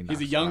opportunity. He's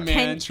a Knox young card.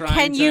 man Can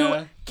trying you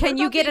to. can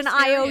you about get the an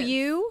experience?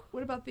 IOU?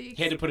 What about the?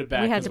 He had to put it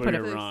back. We had because to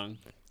put we it- were wrong.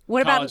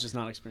 What College about is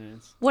not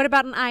experience. what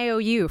about an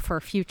IOU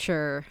for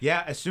future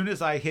Yeah, as soon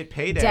as I hit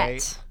payday,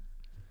 debt?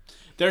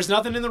 There's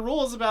nothing in the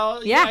rules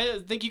about. Yeah. I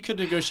think you could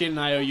negotiate an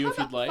IOU if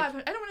How you'd about like.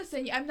 500? I don't want to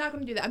say. I'm not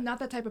going to do that. I'm not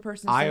that type of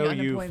person. to I send owe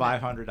you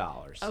unemployment.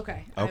 $500.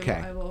 Okay. Okay.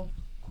 I will.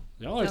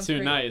 Y'all are Sounds too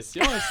great. nice.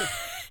 Y'all are so...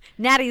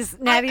 Natty's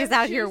I'm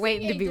out here choosing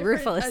waiting a to be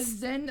different- A ruthless.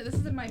 Zen. This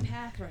is in my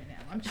path right now.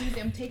 I'm choosing.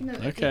 I'm taking the.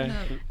 Okay.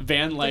 Taking the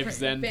Van life different-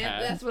 Zen van-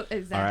 path. That's what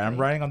exactly. All right, I'm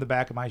writing on the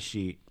back of my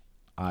sheet.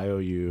 I owe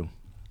you,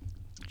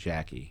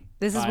 Jackie.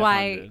 This is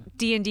why 500.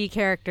 D&D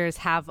characters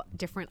have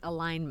different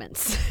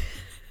alignments.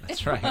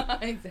 That's right.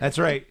 Exactly. That's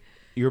right.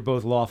 You're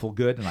both lawful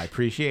good, and I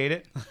appreciate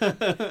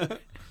it.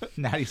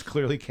 Natty's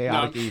clearly No,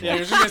 chaotic evil. yeah, I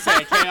was just gonna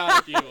say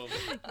chaotic evil.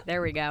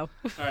 There we go.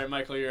 All right,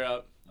 Michael, you're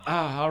up.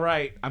 All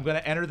right. I'm going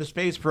to enter the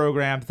space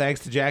program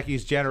thanks to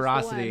Jackie's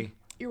generosity.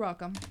 You're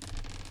welcome.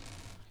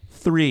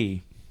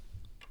 3.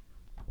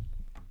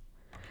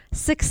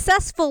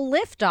 Successful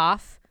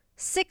liftoff,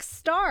 6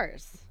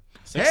 stars.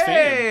 Six fame.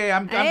 Hey,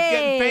 I'm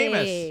getting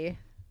famous. Hey.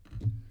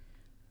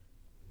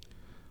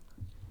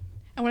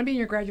 I want to be in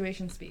your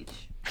graduation speech.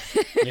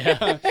 Yeah.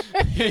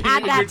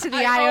 Add that to the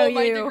I owe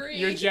my IOU. degree.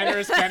 Your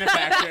generous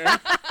benefactor.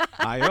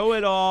 I owe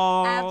it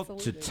all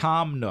Absolutely. to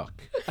Tom Nook.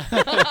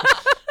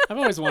 I've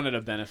always wanted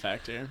a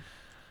benefactor.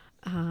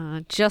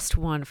 Just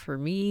one for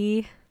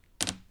me.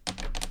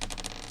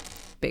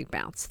 Big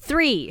bounce.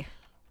 3.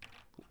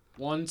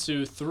 1,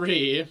 2,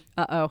 3.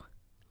 Uh-oh.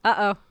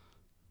 Uh-oh.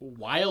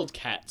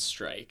 Wildcat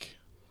strike.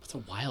 What's a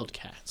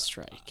wildcat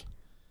strike?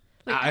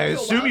 I real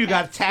assume you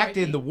got wildcat attacked in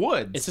striking. the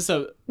woods. Is this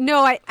a? No,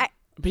 I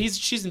But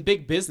she's in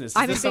big business. Is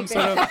I'm this in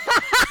some big sort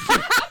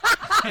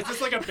of? Is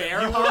this like a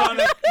bear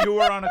hunt? You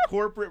were on a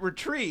corporate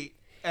retreat.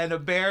 and a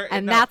bear,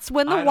 And no, that's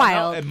when the I don't know.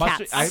 wild It must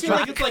be- cats I I feel feel like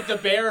like it's like the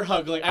bear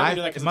hug. Like I would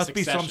do that 'cause it must it's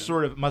be some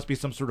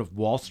Succession. sort of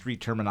Wall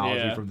Street terminology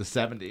Yeah. from the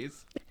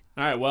 70s.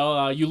 All right.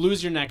 Well, you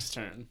lose your next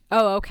turn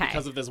Oh, okay.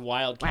 because of this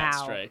wildcat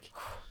Wow. strike.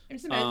 I'm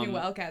just imagining Um,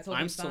 Wildcats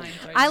holding I'm still- signs.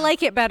 Right I now.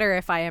 like it better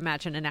if I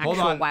imagine an Hold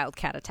actual on.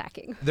 wildcat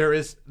attacking. There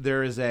is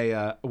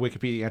a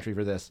Wikipedia entry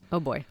for this. Oh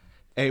boy.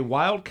 A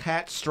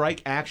wildcat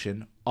strike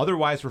action,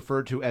 otherwise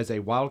referred to as a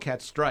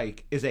wildcat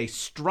strike, is a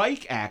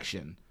strike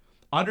action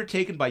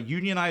undertaken by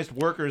unionized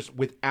workers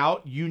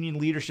without union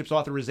leadership's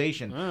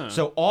authorization.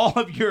 So all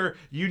of your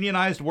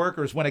unionized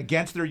workers went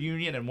against their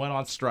union and went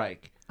on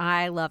strike.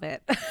 I love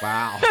it.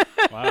 Wow.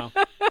 Wow.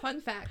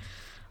 Fun fact.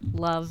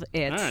 Love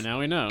it. All right, now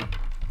we know.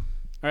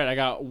 All right, I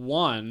got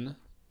one.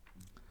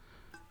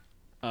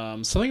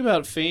 Something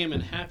about fame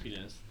and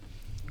happiness.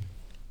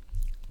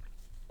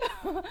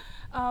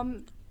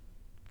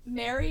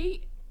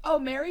 Marry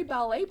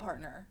ballet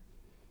partner.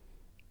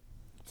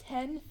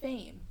 10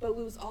 fame, but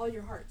lose all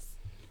your hearts.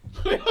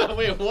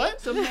 Wait,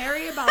 what? So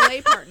marry a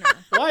ballet partner.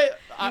 Why?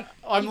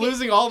 I'm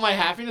losing all my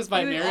happiness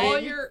by You lose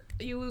marrying.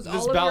 you lose this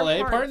all of ballet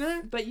your hearts,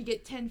 partner? but you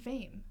get 10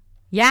 fame.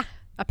 Yeah,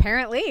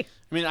 apparently.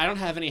 I mean, I don't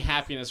have any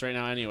happiness right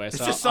now anyway. It's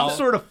So just some I'll,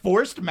 sort of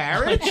forced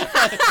marriage?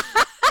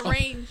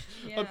 Arrange.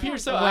 Yeah. Appear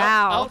so.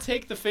 Wow. I'll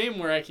take the fame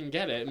where I can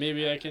get it.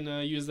 Maybe I can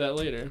use that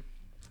later.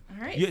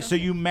 All right. So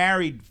you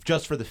married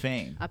just for the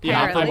fame.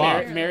 Yeah, Apparently.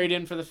 I married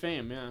in for the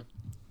fame. Yeah.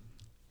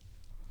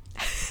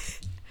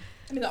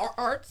 I mean, the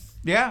arts.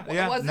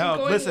 Yeah, wasn't no,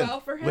 going listen. well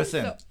for him,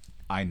 listen. so-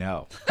 I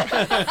know. All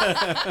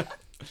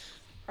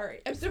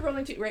right. I'm still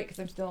rolling 2, right? Because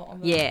I'm still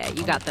on the. Yeah,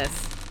 you got this.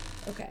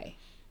 Okay.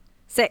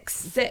 6.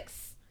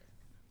 6.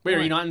 Wait,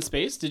 are you not in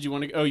space? Did you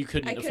want to? Oh, you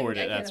couldn't afford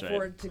it. I That's can't right.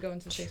 afford to go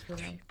into space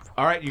program.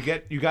 All right,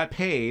 you got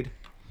paid,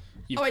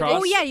 You've Oh, I did. crossed.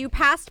 Oh yeah, you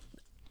passed.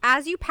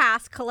 As you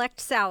pass, collect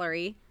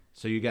salary.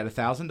 so you got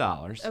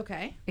 $1,000.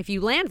 Okay. If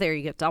you land there,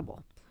 you get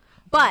double.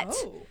 But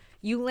Oh.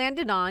 you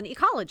landed on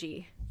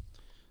ecology.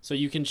 So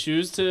you can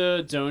choose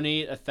to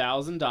donate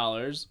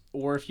 $1,000,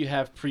 or if you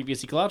have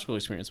previous ecological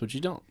experience, which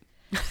you don't.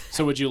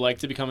 So would you like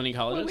to become an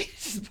Well, we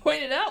ecologist? just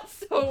pointed out,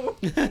 so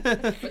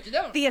but you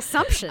don't. The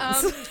assumptions.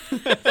 So,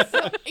 you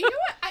know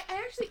what? I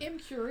actually am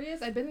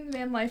curious. I've been in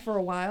man life for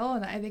a while,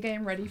 and I think I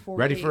am ready for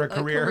A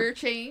career?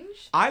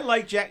 change. I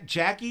like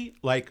Jackie,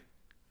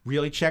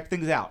 really checked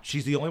things out.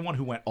 She's the only one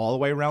who went all the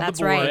way around That's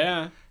the board. right.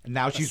 Yeah. And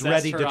now she's Assess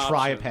ready her to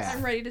try a options. path.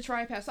 I'm ready to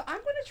try a pass. So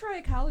I'm going to try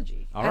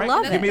ecology. All I right,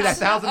 love give it. me that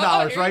 $1,000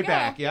 here you right go.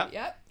 back. Yep.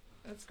 Yep.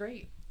 That's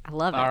great. I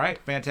love it. All right,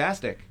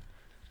 fantastic.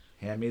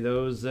 Hand me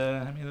those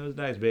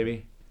dice,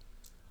 baby.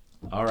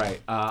 All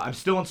right, I'm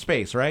still in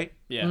space, right?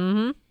 Yeah.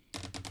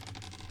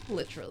 Mm-hmm.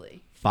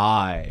 Literally.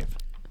 5.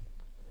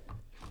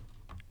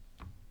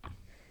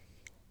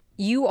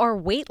 You are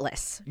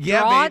weightless.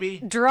 Yeah,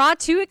 baby. Draw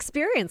 2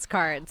 experience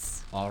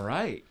cards. All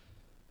right.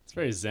 It's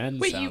very zen.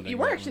 Wait, sounding, you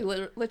were that actually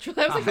one.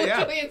 literally. I was like Yeah.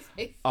 literally in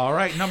space. All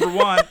right, number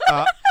 1.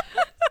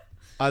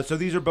 So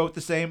these are both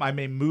the same. I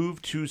may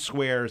move 2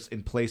 squares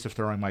in place of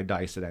throwing my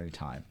dice at any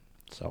time.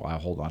 So I'll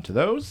hold on to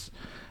those.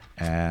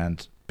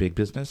 And big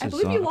business I is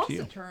believe on you up lost to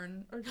you. a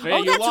turn. Or Wait, Oh,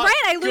 you that's lost.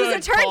 right. I lose Good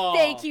a turn. call.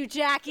 Thank you,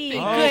 Jackie.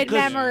 Oh, Good 'cause-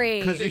 memory.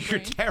 Because you're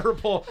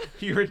terrible.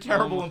 You're a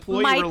terrible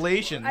employee My-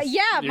 relations.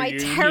 Yeah, my You-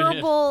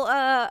 terrible, All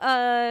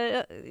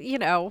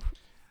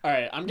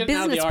right, I'm getting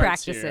out of the business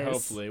arts here. practices.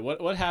 Hopefully,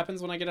 what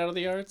happens when I get out of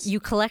the arts?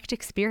 you collect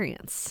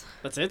experience.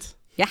 That's it.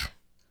 Yeah.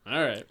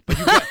 All right.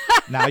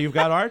 Now you've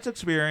got arts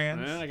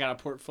experience. I got a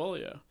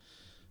portfolio.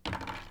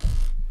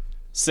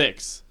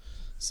 6.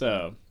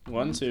 So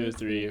 1, 2,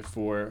 3,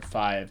 4,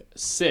 5,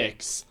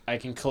 6. I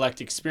can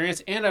collect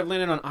experience, and I've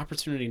landed on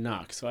opportunity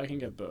knock, so I can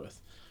get both.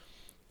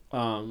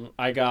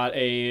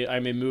 I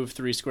may move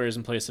 3 squares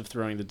in place of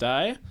throwing the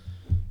die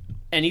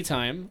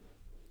anytime,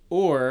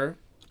 or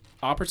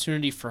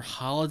opportunity for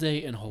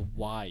holiday in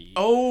Hawaii.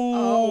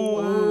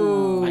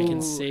 Oh. I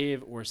can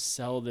save or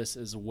sell this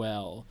as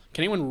well.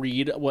 Can anyone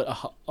read what a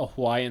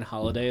Hawaiian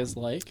holiday is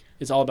like?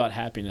 It's all about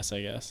happiness,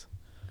 I guess.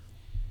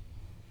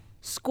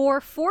 Score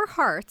 4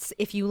 hearts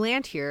if you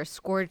land here.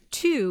 Score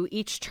 2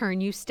 each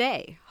turn you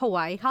stay.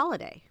 Hawaii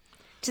holiday.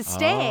 To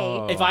stay.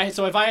 Oh. If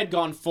I had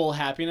gone full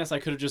happiness, I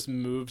could have just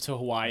moved to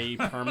Hawaii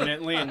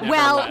permanently and never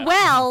Well, left.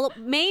 well,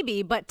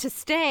 maybe, but to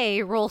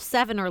stay, roll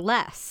 7 or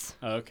less.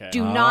 Okay.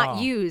 Do not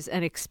use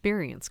an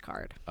experience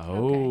card.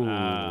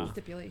 Oh.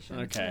 Stipulation.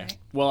 Okay. Right.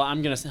 Well,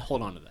 I'm gonna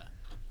hold on to that.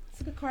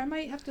 It's a good card. I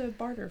might have to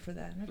barter for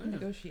that. I'm not going to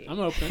negotiate. I'm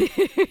open. All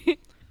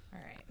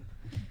right.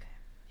 Okay.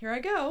 Here I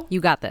go.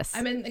 You got this.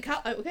 I'm in.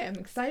 Okay, I'm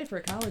excited for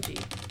ecology.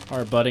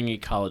 Our budding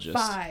ecologist.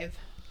 5.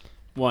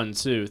 1,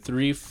 2,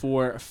 3,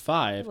 4, It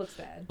 5. looks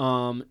bad.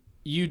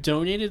 You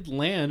donated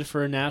land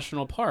for a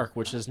national park,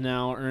 which has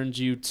now earned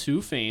you 2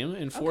 fame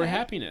and 4 Okay.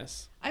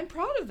 happiness. I'm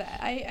proud of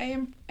that. I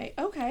am.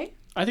 Okay.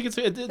 I think it's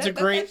a That's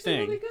great actually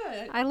thing. Really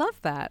good. I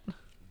love that.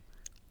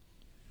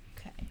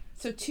 Okay.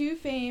 So 2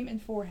 fame and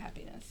 4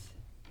 happiness.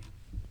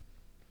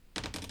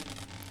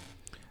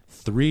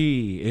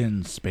 3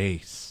 in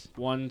space.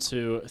 1,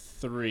 2,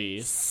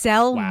 3.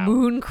 Sell Wow.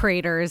 moon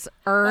craters.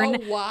 Earn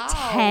Oh, wow.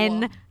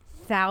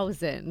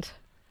 10,000.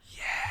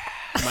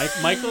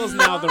 Michael is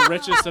now the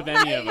richest of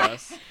any of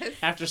us.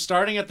 After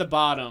starting at the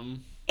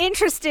bottom.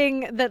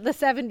 Interesting that the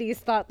 70s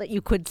thought that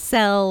you could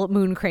sell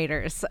moon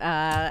craters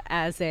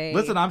as a.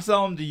 Listen, I'm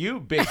selling to you,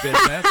 big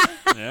business.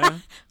 Yeah.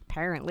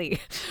 Apparently.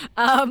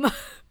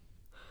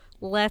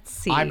 Let's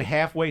see. I'm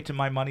halfway to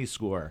my money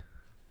score.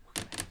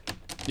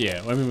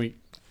 Yeah. I mean, we.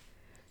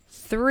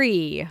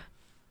 3.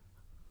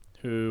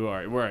 Who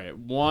are we're at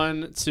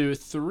 1, 2,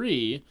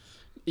 3.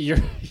 You're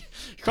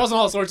causing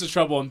all sorts of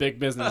trouble in big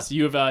business.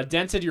 You have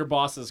dented your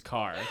boss's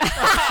car.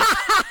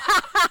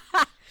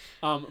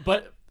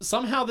 But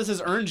somehow this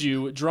has earned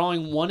you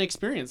drawing 1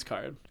 experience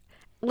card.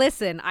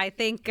 Listen, I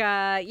think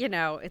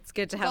it's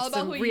good to all have about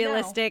some who you know.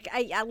 realistic.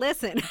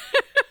 Listen.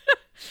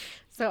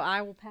 So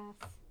I will pass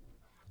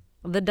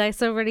the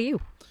dice over to you.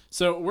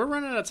 So we're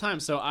running out of time.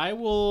 So I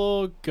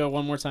will go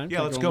one more time. Yeah,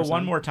 Can I let's go one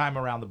time? more time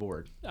around the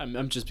board.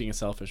 I'm just being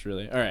selfish,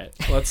 really. All right,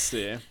 let's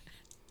see.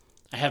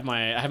 I have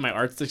my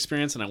arts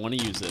experience and I want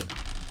to use it.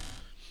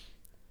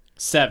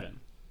 7.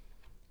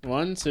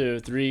 1, 2,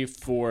 3,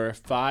 4,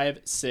 5,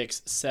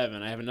 6,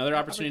 7. I have another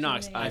opportunity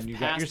knocks. Opportunity. I've And you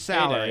got your passed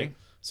salary. payday,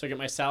 so I get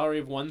my salary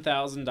of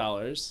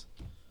 $1,000.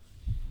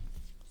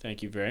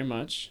 Thank you very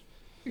much.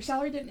 Your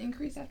salary didn't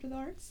increase after the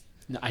arts?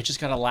 No, I just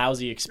got a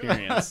lousy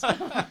experience.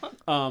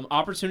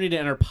 Opportunity to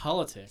enter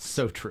politics.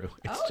 So true.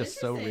 It's Oh, just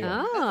so interesting.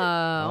 real.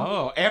 Oh.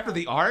 Oh, after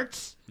the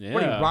arts? What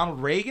are Yeah. you, Ronald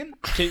Reagan?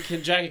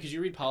 Can Jackie, could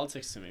you read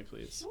politics to me,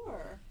 please?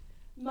 Sure.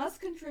 Must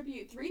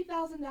contribute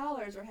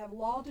 $3,000 or have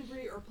law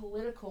degree or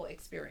political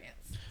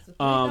experience. So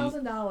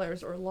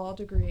 $3,000 or law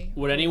degree.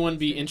 Would anyone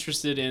be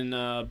interested in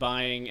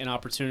buying an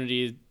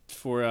opportunity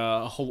for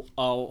a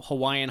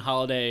Hawaiian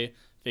holiday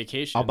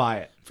vacation? I'll buy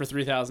it. For Because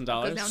now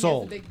 $3,000. he has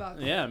Sold. the big bucks.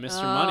 Yeah,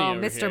 Mr. Money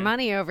over Mr. here.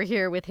 Money over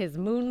here with his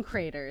moon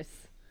craters.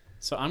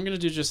 So I'm gonna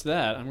do just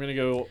that. I'm gonna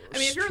go. I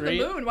mean, if you're straight,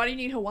 in the moon, why do you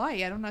need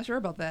Hawaii? I'm not sure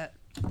about that.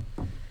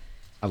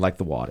 I like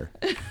the water.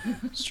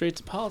 straight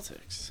to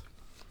politics.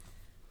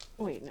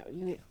 Wait, no,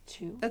 you get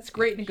 2. That's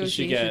great should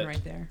negotiation get-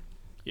 right there.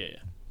 Yeah.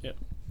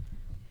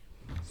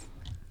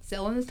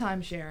 Selling his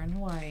timeshare in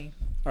Hawaii.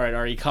 All right,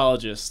 our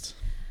ecologist.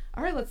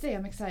 All right, let's see.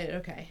 I'm excited.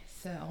 Okay,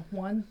 so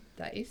 1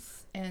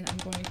 dice, and I'm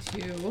going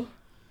to.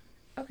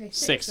 Okay,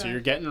 6. So you're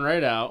getting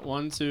right out.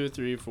 1, 2,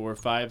 3, 4,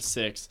 5,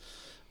 6.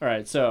 All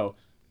right, so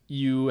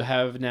you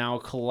have now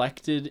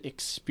collected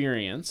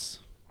experience.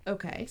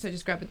 Okay, so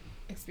just grab an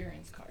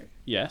experience card.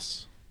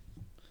 Yes.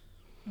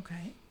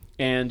 Okay.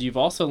 And you've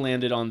also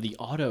landed on the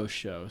auto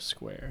show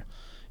square.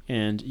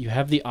 And you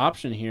have the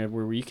option here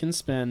where you can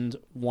spend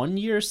 1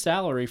 year's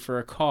salary for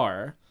a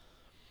car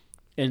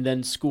and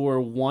then score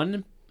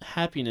 1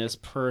 happiness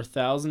per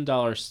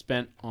 $1,000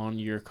 spent on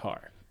your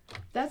car.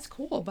 That's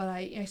cool, but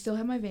I still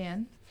have my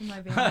van from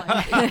my van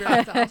life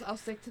experience. I'll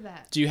stick to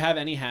that. Do you have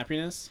any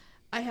happiness?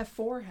 I have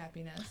 4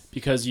 happiness.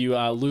 Because you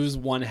lose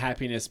 1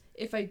 happiness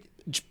If I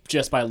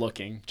just by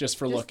looking, just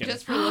for looking.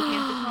 just for looking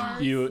at the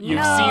cars. You've No. seen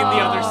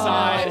the other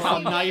side, I've how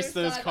seen the nice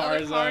other those side,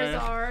 cars other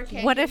are.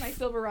 Can't What get if- my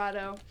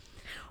Silverado?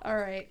 All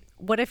right.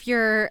 What if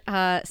you're,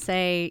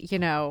 say,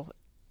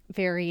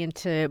 very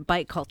into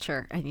bike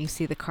culture and you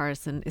see the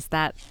cars, and is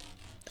that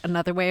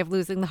another way of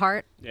losing the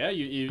heart? Yeah,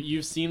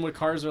 you've seen what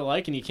cars are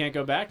like, and you can't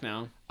go back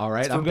now. All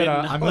right, It's I'm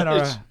forbidden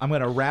knowledge.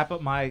 gonna wrap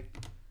up my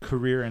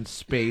career in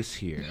space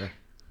here.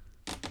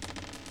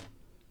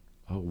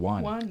 Oh,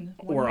 1. One.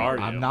 Or are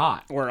you? I'm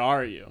not. Or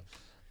are you?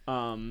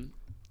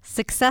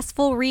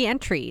 Successful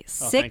re-entry.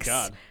 Oh, 6. thank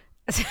God.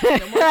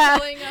 No more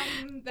telling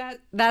that.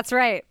 That's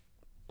right.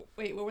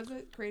 Wait, what was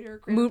it? Crater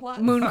Moon,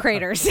 plot? moon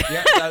craters.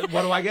 Yeah,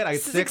 what do I get? I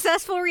get 6.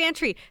 Successful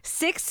re-entry.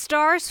 6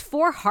 stars,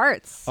 4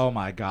 hearts. Oh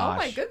my Oh gosh.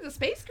 my goodness,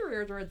 space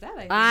careers were at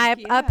that. I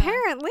think. Yeah.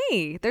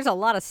 Apparently, there's a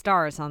lot of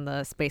stars on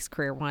the space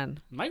career one.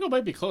 Michael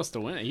might be close to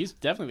winning. He's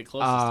definitely the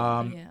closest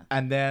to winning. Yeah.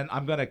 And then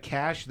I'm gonna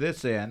cash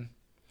this in.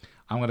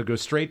 I'm gonna go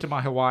straight to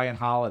my Hawaiian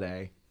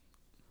holiday.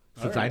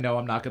 Since I know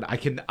I'm not gonna,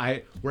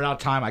 we're out of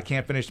time. I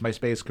can't finish my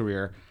space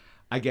career.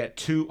 I get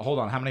 2. Hold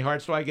on, how many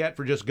hearts do I get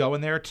for just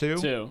going there? 2.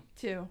 2.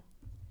 2.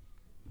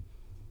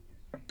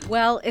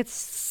 Well, it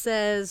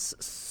says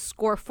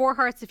score 4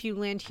 hearts if you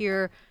land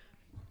here,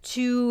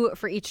 2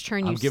 for each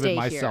turn you I'm stay giving here.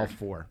 myself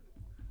 4.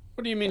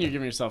 What do you mean you're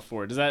giving yourself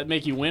 4? Does that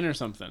make you win or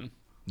something?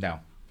 No,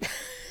 I'm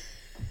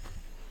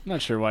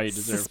not sure why you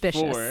deserve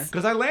Suspicious. 4.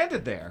 because I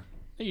landed there.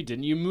 No, you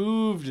didn't. You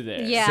moved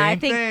there. Yeah, Same I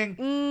think.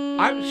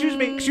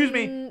 thing. Excuse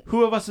me.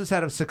 Who of us has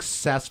had a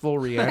successful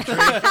re-entry?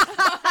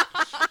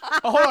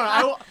 Oh, hold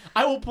on.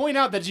 I will point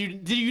out that you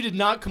did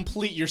not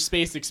complete your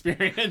space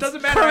experience.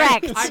 Doesn't matter.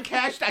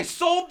 Correct. I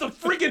sold the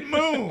friggin'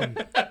 moon.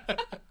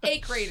 A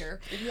crater.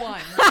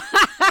 1.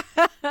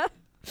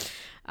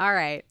 All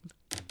right.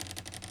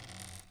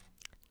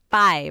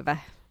 5.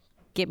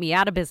 Get me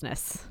out of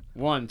business.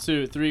 1,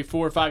 2, 3,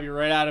 4, 5. You're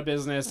right out of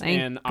business, Thank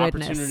and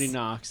goodness. opportunity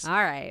knocks. All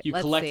right. You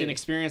let's collect see. an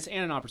experience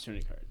and an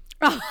opportunity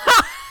card.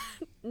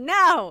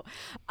 No.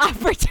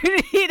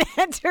 Opportunity to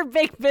enter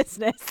big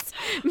business.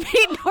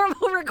 Meet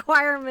normal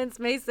requirements.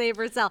 May save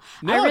or sell.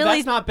 No, I really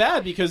that's not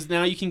bad because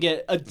now you can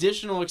get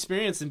additional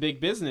experience in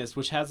big business,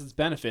 which has its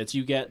benefits.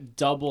 You get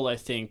double, I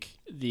think,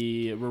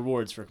 the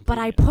rewards for But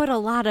completing I it. put a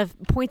lot of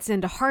points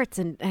into hearts,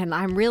 and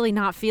I'm really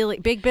not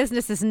feeling. Big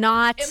business is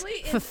not Emily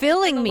is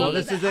fulfilling the me. one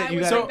Well, this that is it. I You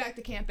would gotta- bring back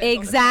to campus on the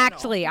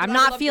Exactly. panel, I'm because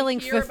not I'd love to feeling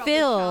hear about the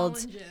fulfilled.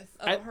 challenges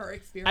I- of her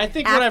experience. I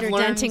think what After I've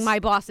learned, denting my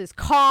boss's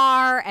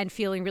car and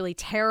feeling really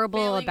terrible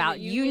Failing about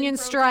the union union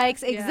protest,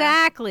 strikes. yeah.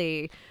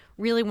 Exactly.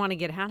 Really want to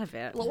get out of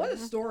it. Well, what a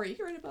story! You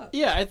can write a book.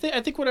 Yeah, I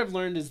think what I've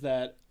learned is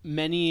that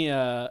many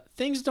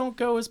things don't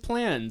go as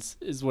planned,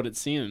 is what it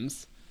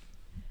seems.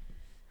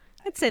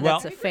 I'd say Well,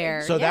 that's a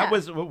fair. So yeah. that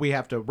was what we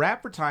have to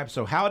wrap for time.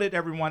 So how did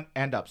everyone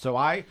end up? So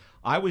I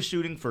was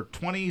shooting for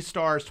 20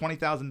 stars,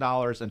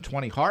 $20,000, and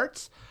 20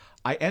 hearts.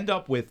 I end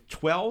up with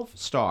 12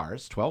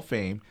 stars, 12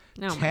 fame,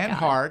 Oh my 10 God.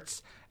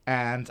 hearts,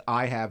 and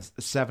I have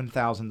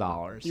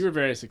 $7,000. You were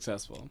very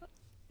successful.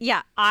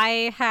 Yeah,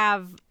 I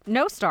have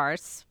no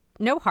stars,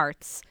 no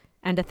hearts,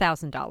 and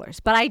 $1,000.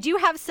 But I do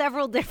have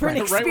several different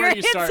Right where you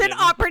experience and started.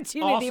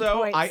 opportunity Also,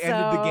 points. I ended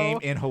the so- game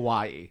in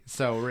Hawaii.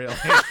 So really,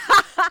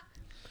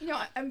 You know,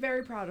 I'm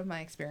very proud of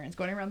my experience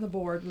going around the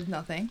board with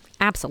nothing.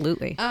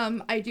 Absolutely.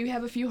 I do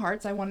have a few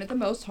hearts. I wanted the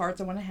most hearts.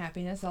 I wanted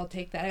happiness. I'll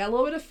take that. I got a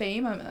little bit of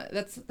fame.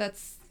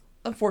 That's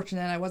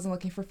unfortunate. I wasn't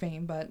looking for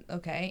fame, but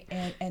okay.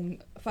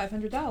 And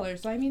 $500.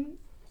 So I mean,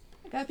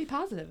 I gotta be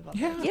positive about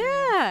that.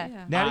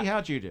 Yeah. Natty,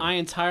 how'd you do? I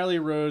entirely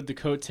rode the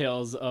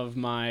coattails of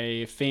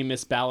my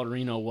famous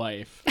ballerina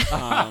wife,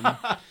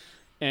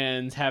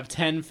 and have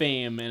 10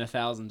 fame and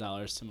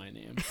 $1,000 to my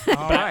name.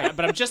 All right.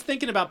 But I'm just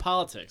thinking about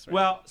politics. Right?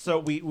 Well, so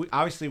we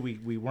obviously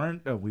we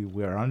weren't we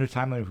were under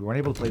time limit. We weren't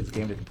able to play this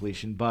game to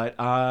completion. But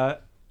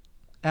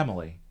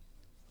Emily,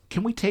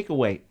 can we take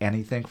away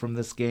anything from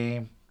this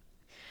game?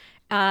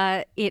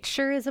 It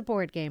sure is a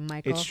board game,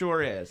 Michael. It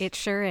sure is. It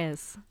sure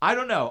is. I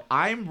don't know.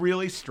 I'm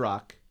really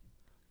struck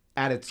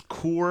at its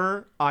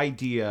core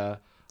idea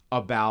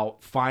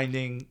about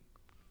finding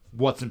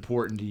what's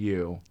important to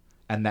you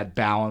and that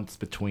balance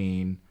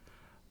between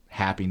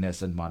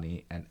happiness and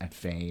money and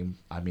fame.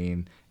 I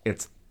mean,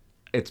 it's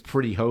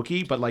pretty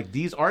hokey, but like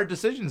these are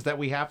decisions that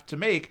we have to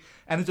make,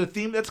 and it's a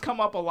theme that's come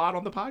up a lot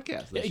on the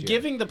podcast this year.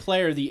 Giving the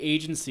player the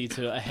agency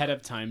to ahead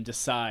of time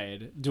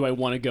decide, do I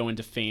want to go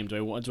into fame? Do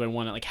I want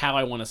to, like, how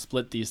I want to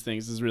split these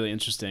things is really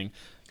interesting.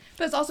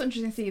 But it's also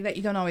interesting to see that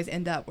you don't always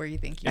end up where you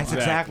think you That's are.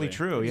 exactly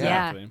true. Yeah.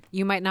 Exactly. Yeah.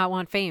 You might not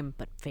want fame,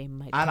 but fame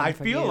might. And come I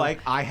for feel you. like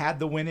I had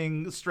the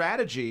winning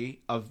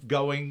strategy of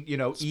going,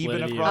 even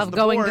Split it across Of the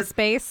going board. to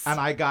space. And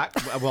I got,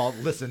 well,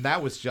 listen,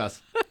 that was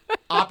just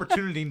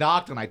opportunity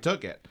knocked and I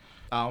took it.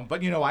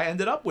 But, I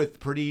ended up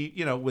with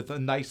with a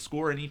nice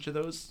score in each of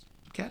those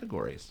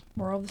categories.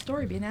 Moral of the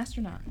story: be an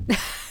astronaut.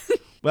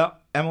 Well,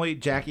 Emily,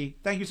 Jackie,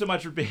 thank you so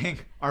much for being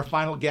our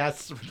final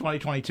guests for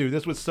 2022.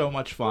 This was so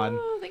much fun.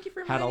 Oh, thank you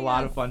for Had a inviting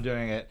lot us. of fun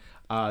doing it.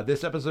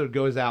 This episode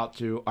goes out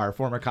to our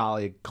former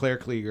colleague, Claire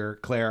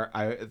Klieger. Claire,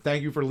 I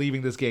thank you for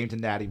leaving this game to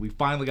Natty. We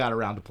finally got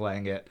around to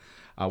playing it.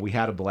 We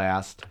had a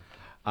blast.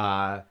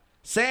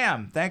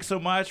 Sam, thanks so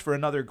much for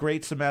another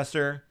great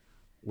semester.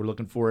 We're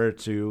looking forward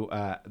to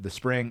the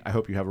spring. I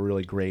hope you have a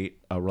really great,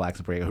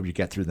 relaxing break. I hope you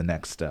get through the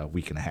next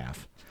week and a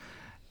half.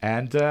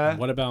 And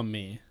What about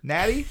me?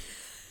 Natty,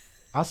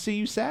 I'll see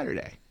you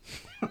Saturday.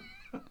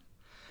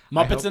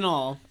 Muppets hope- and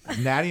all.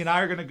 Natty and I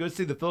are going to go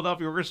see the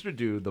Philadelphia Orchestra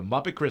do the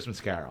Muppet Christmas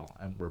Carol,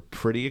 and we're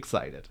pretty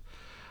excited.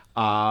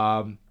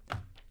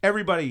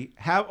 Everybody,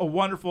 have a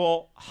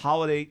wonderful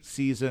holiday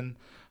season,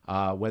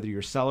 whether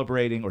you're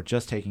celebrating or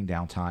just taking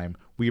downtime.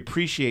 We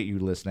appreciate you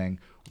listening.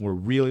 We're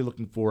really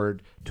looking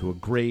forward to a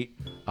great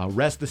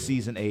rest of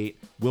Season 8.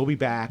 We'll be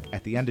back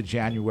at the end of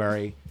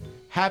January.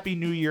 Happy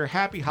New Year,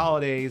 happy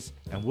holidays,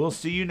 and we'll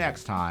see you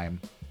next time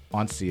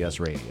on CS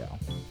Radio.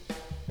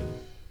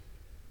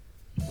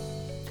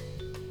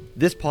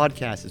 This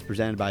podcast is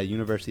presented by the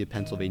University of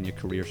Pennsylvania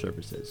Career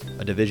Services,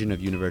 a division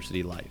of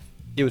University Life.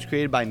 It was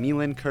created by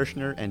Milan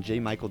Kirshner and J.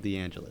 Michael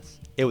DeAngelis.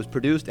 It was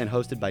produced and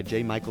hosted by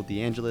J. Michael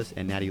DeAngelis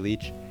and Natty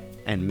Leach,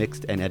 and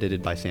mixed and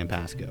edited by Sam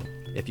Pasco.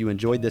 If you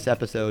enjoyed this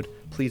episode,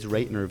 please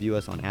rate and review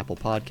us on Apple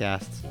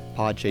Podcasts,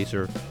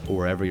 Podchaser, or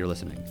wherever you're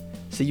listening.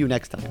 See you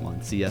next time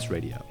on CS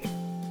Radio.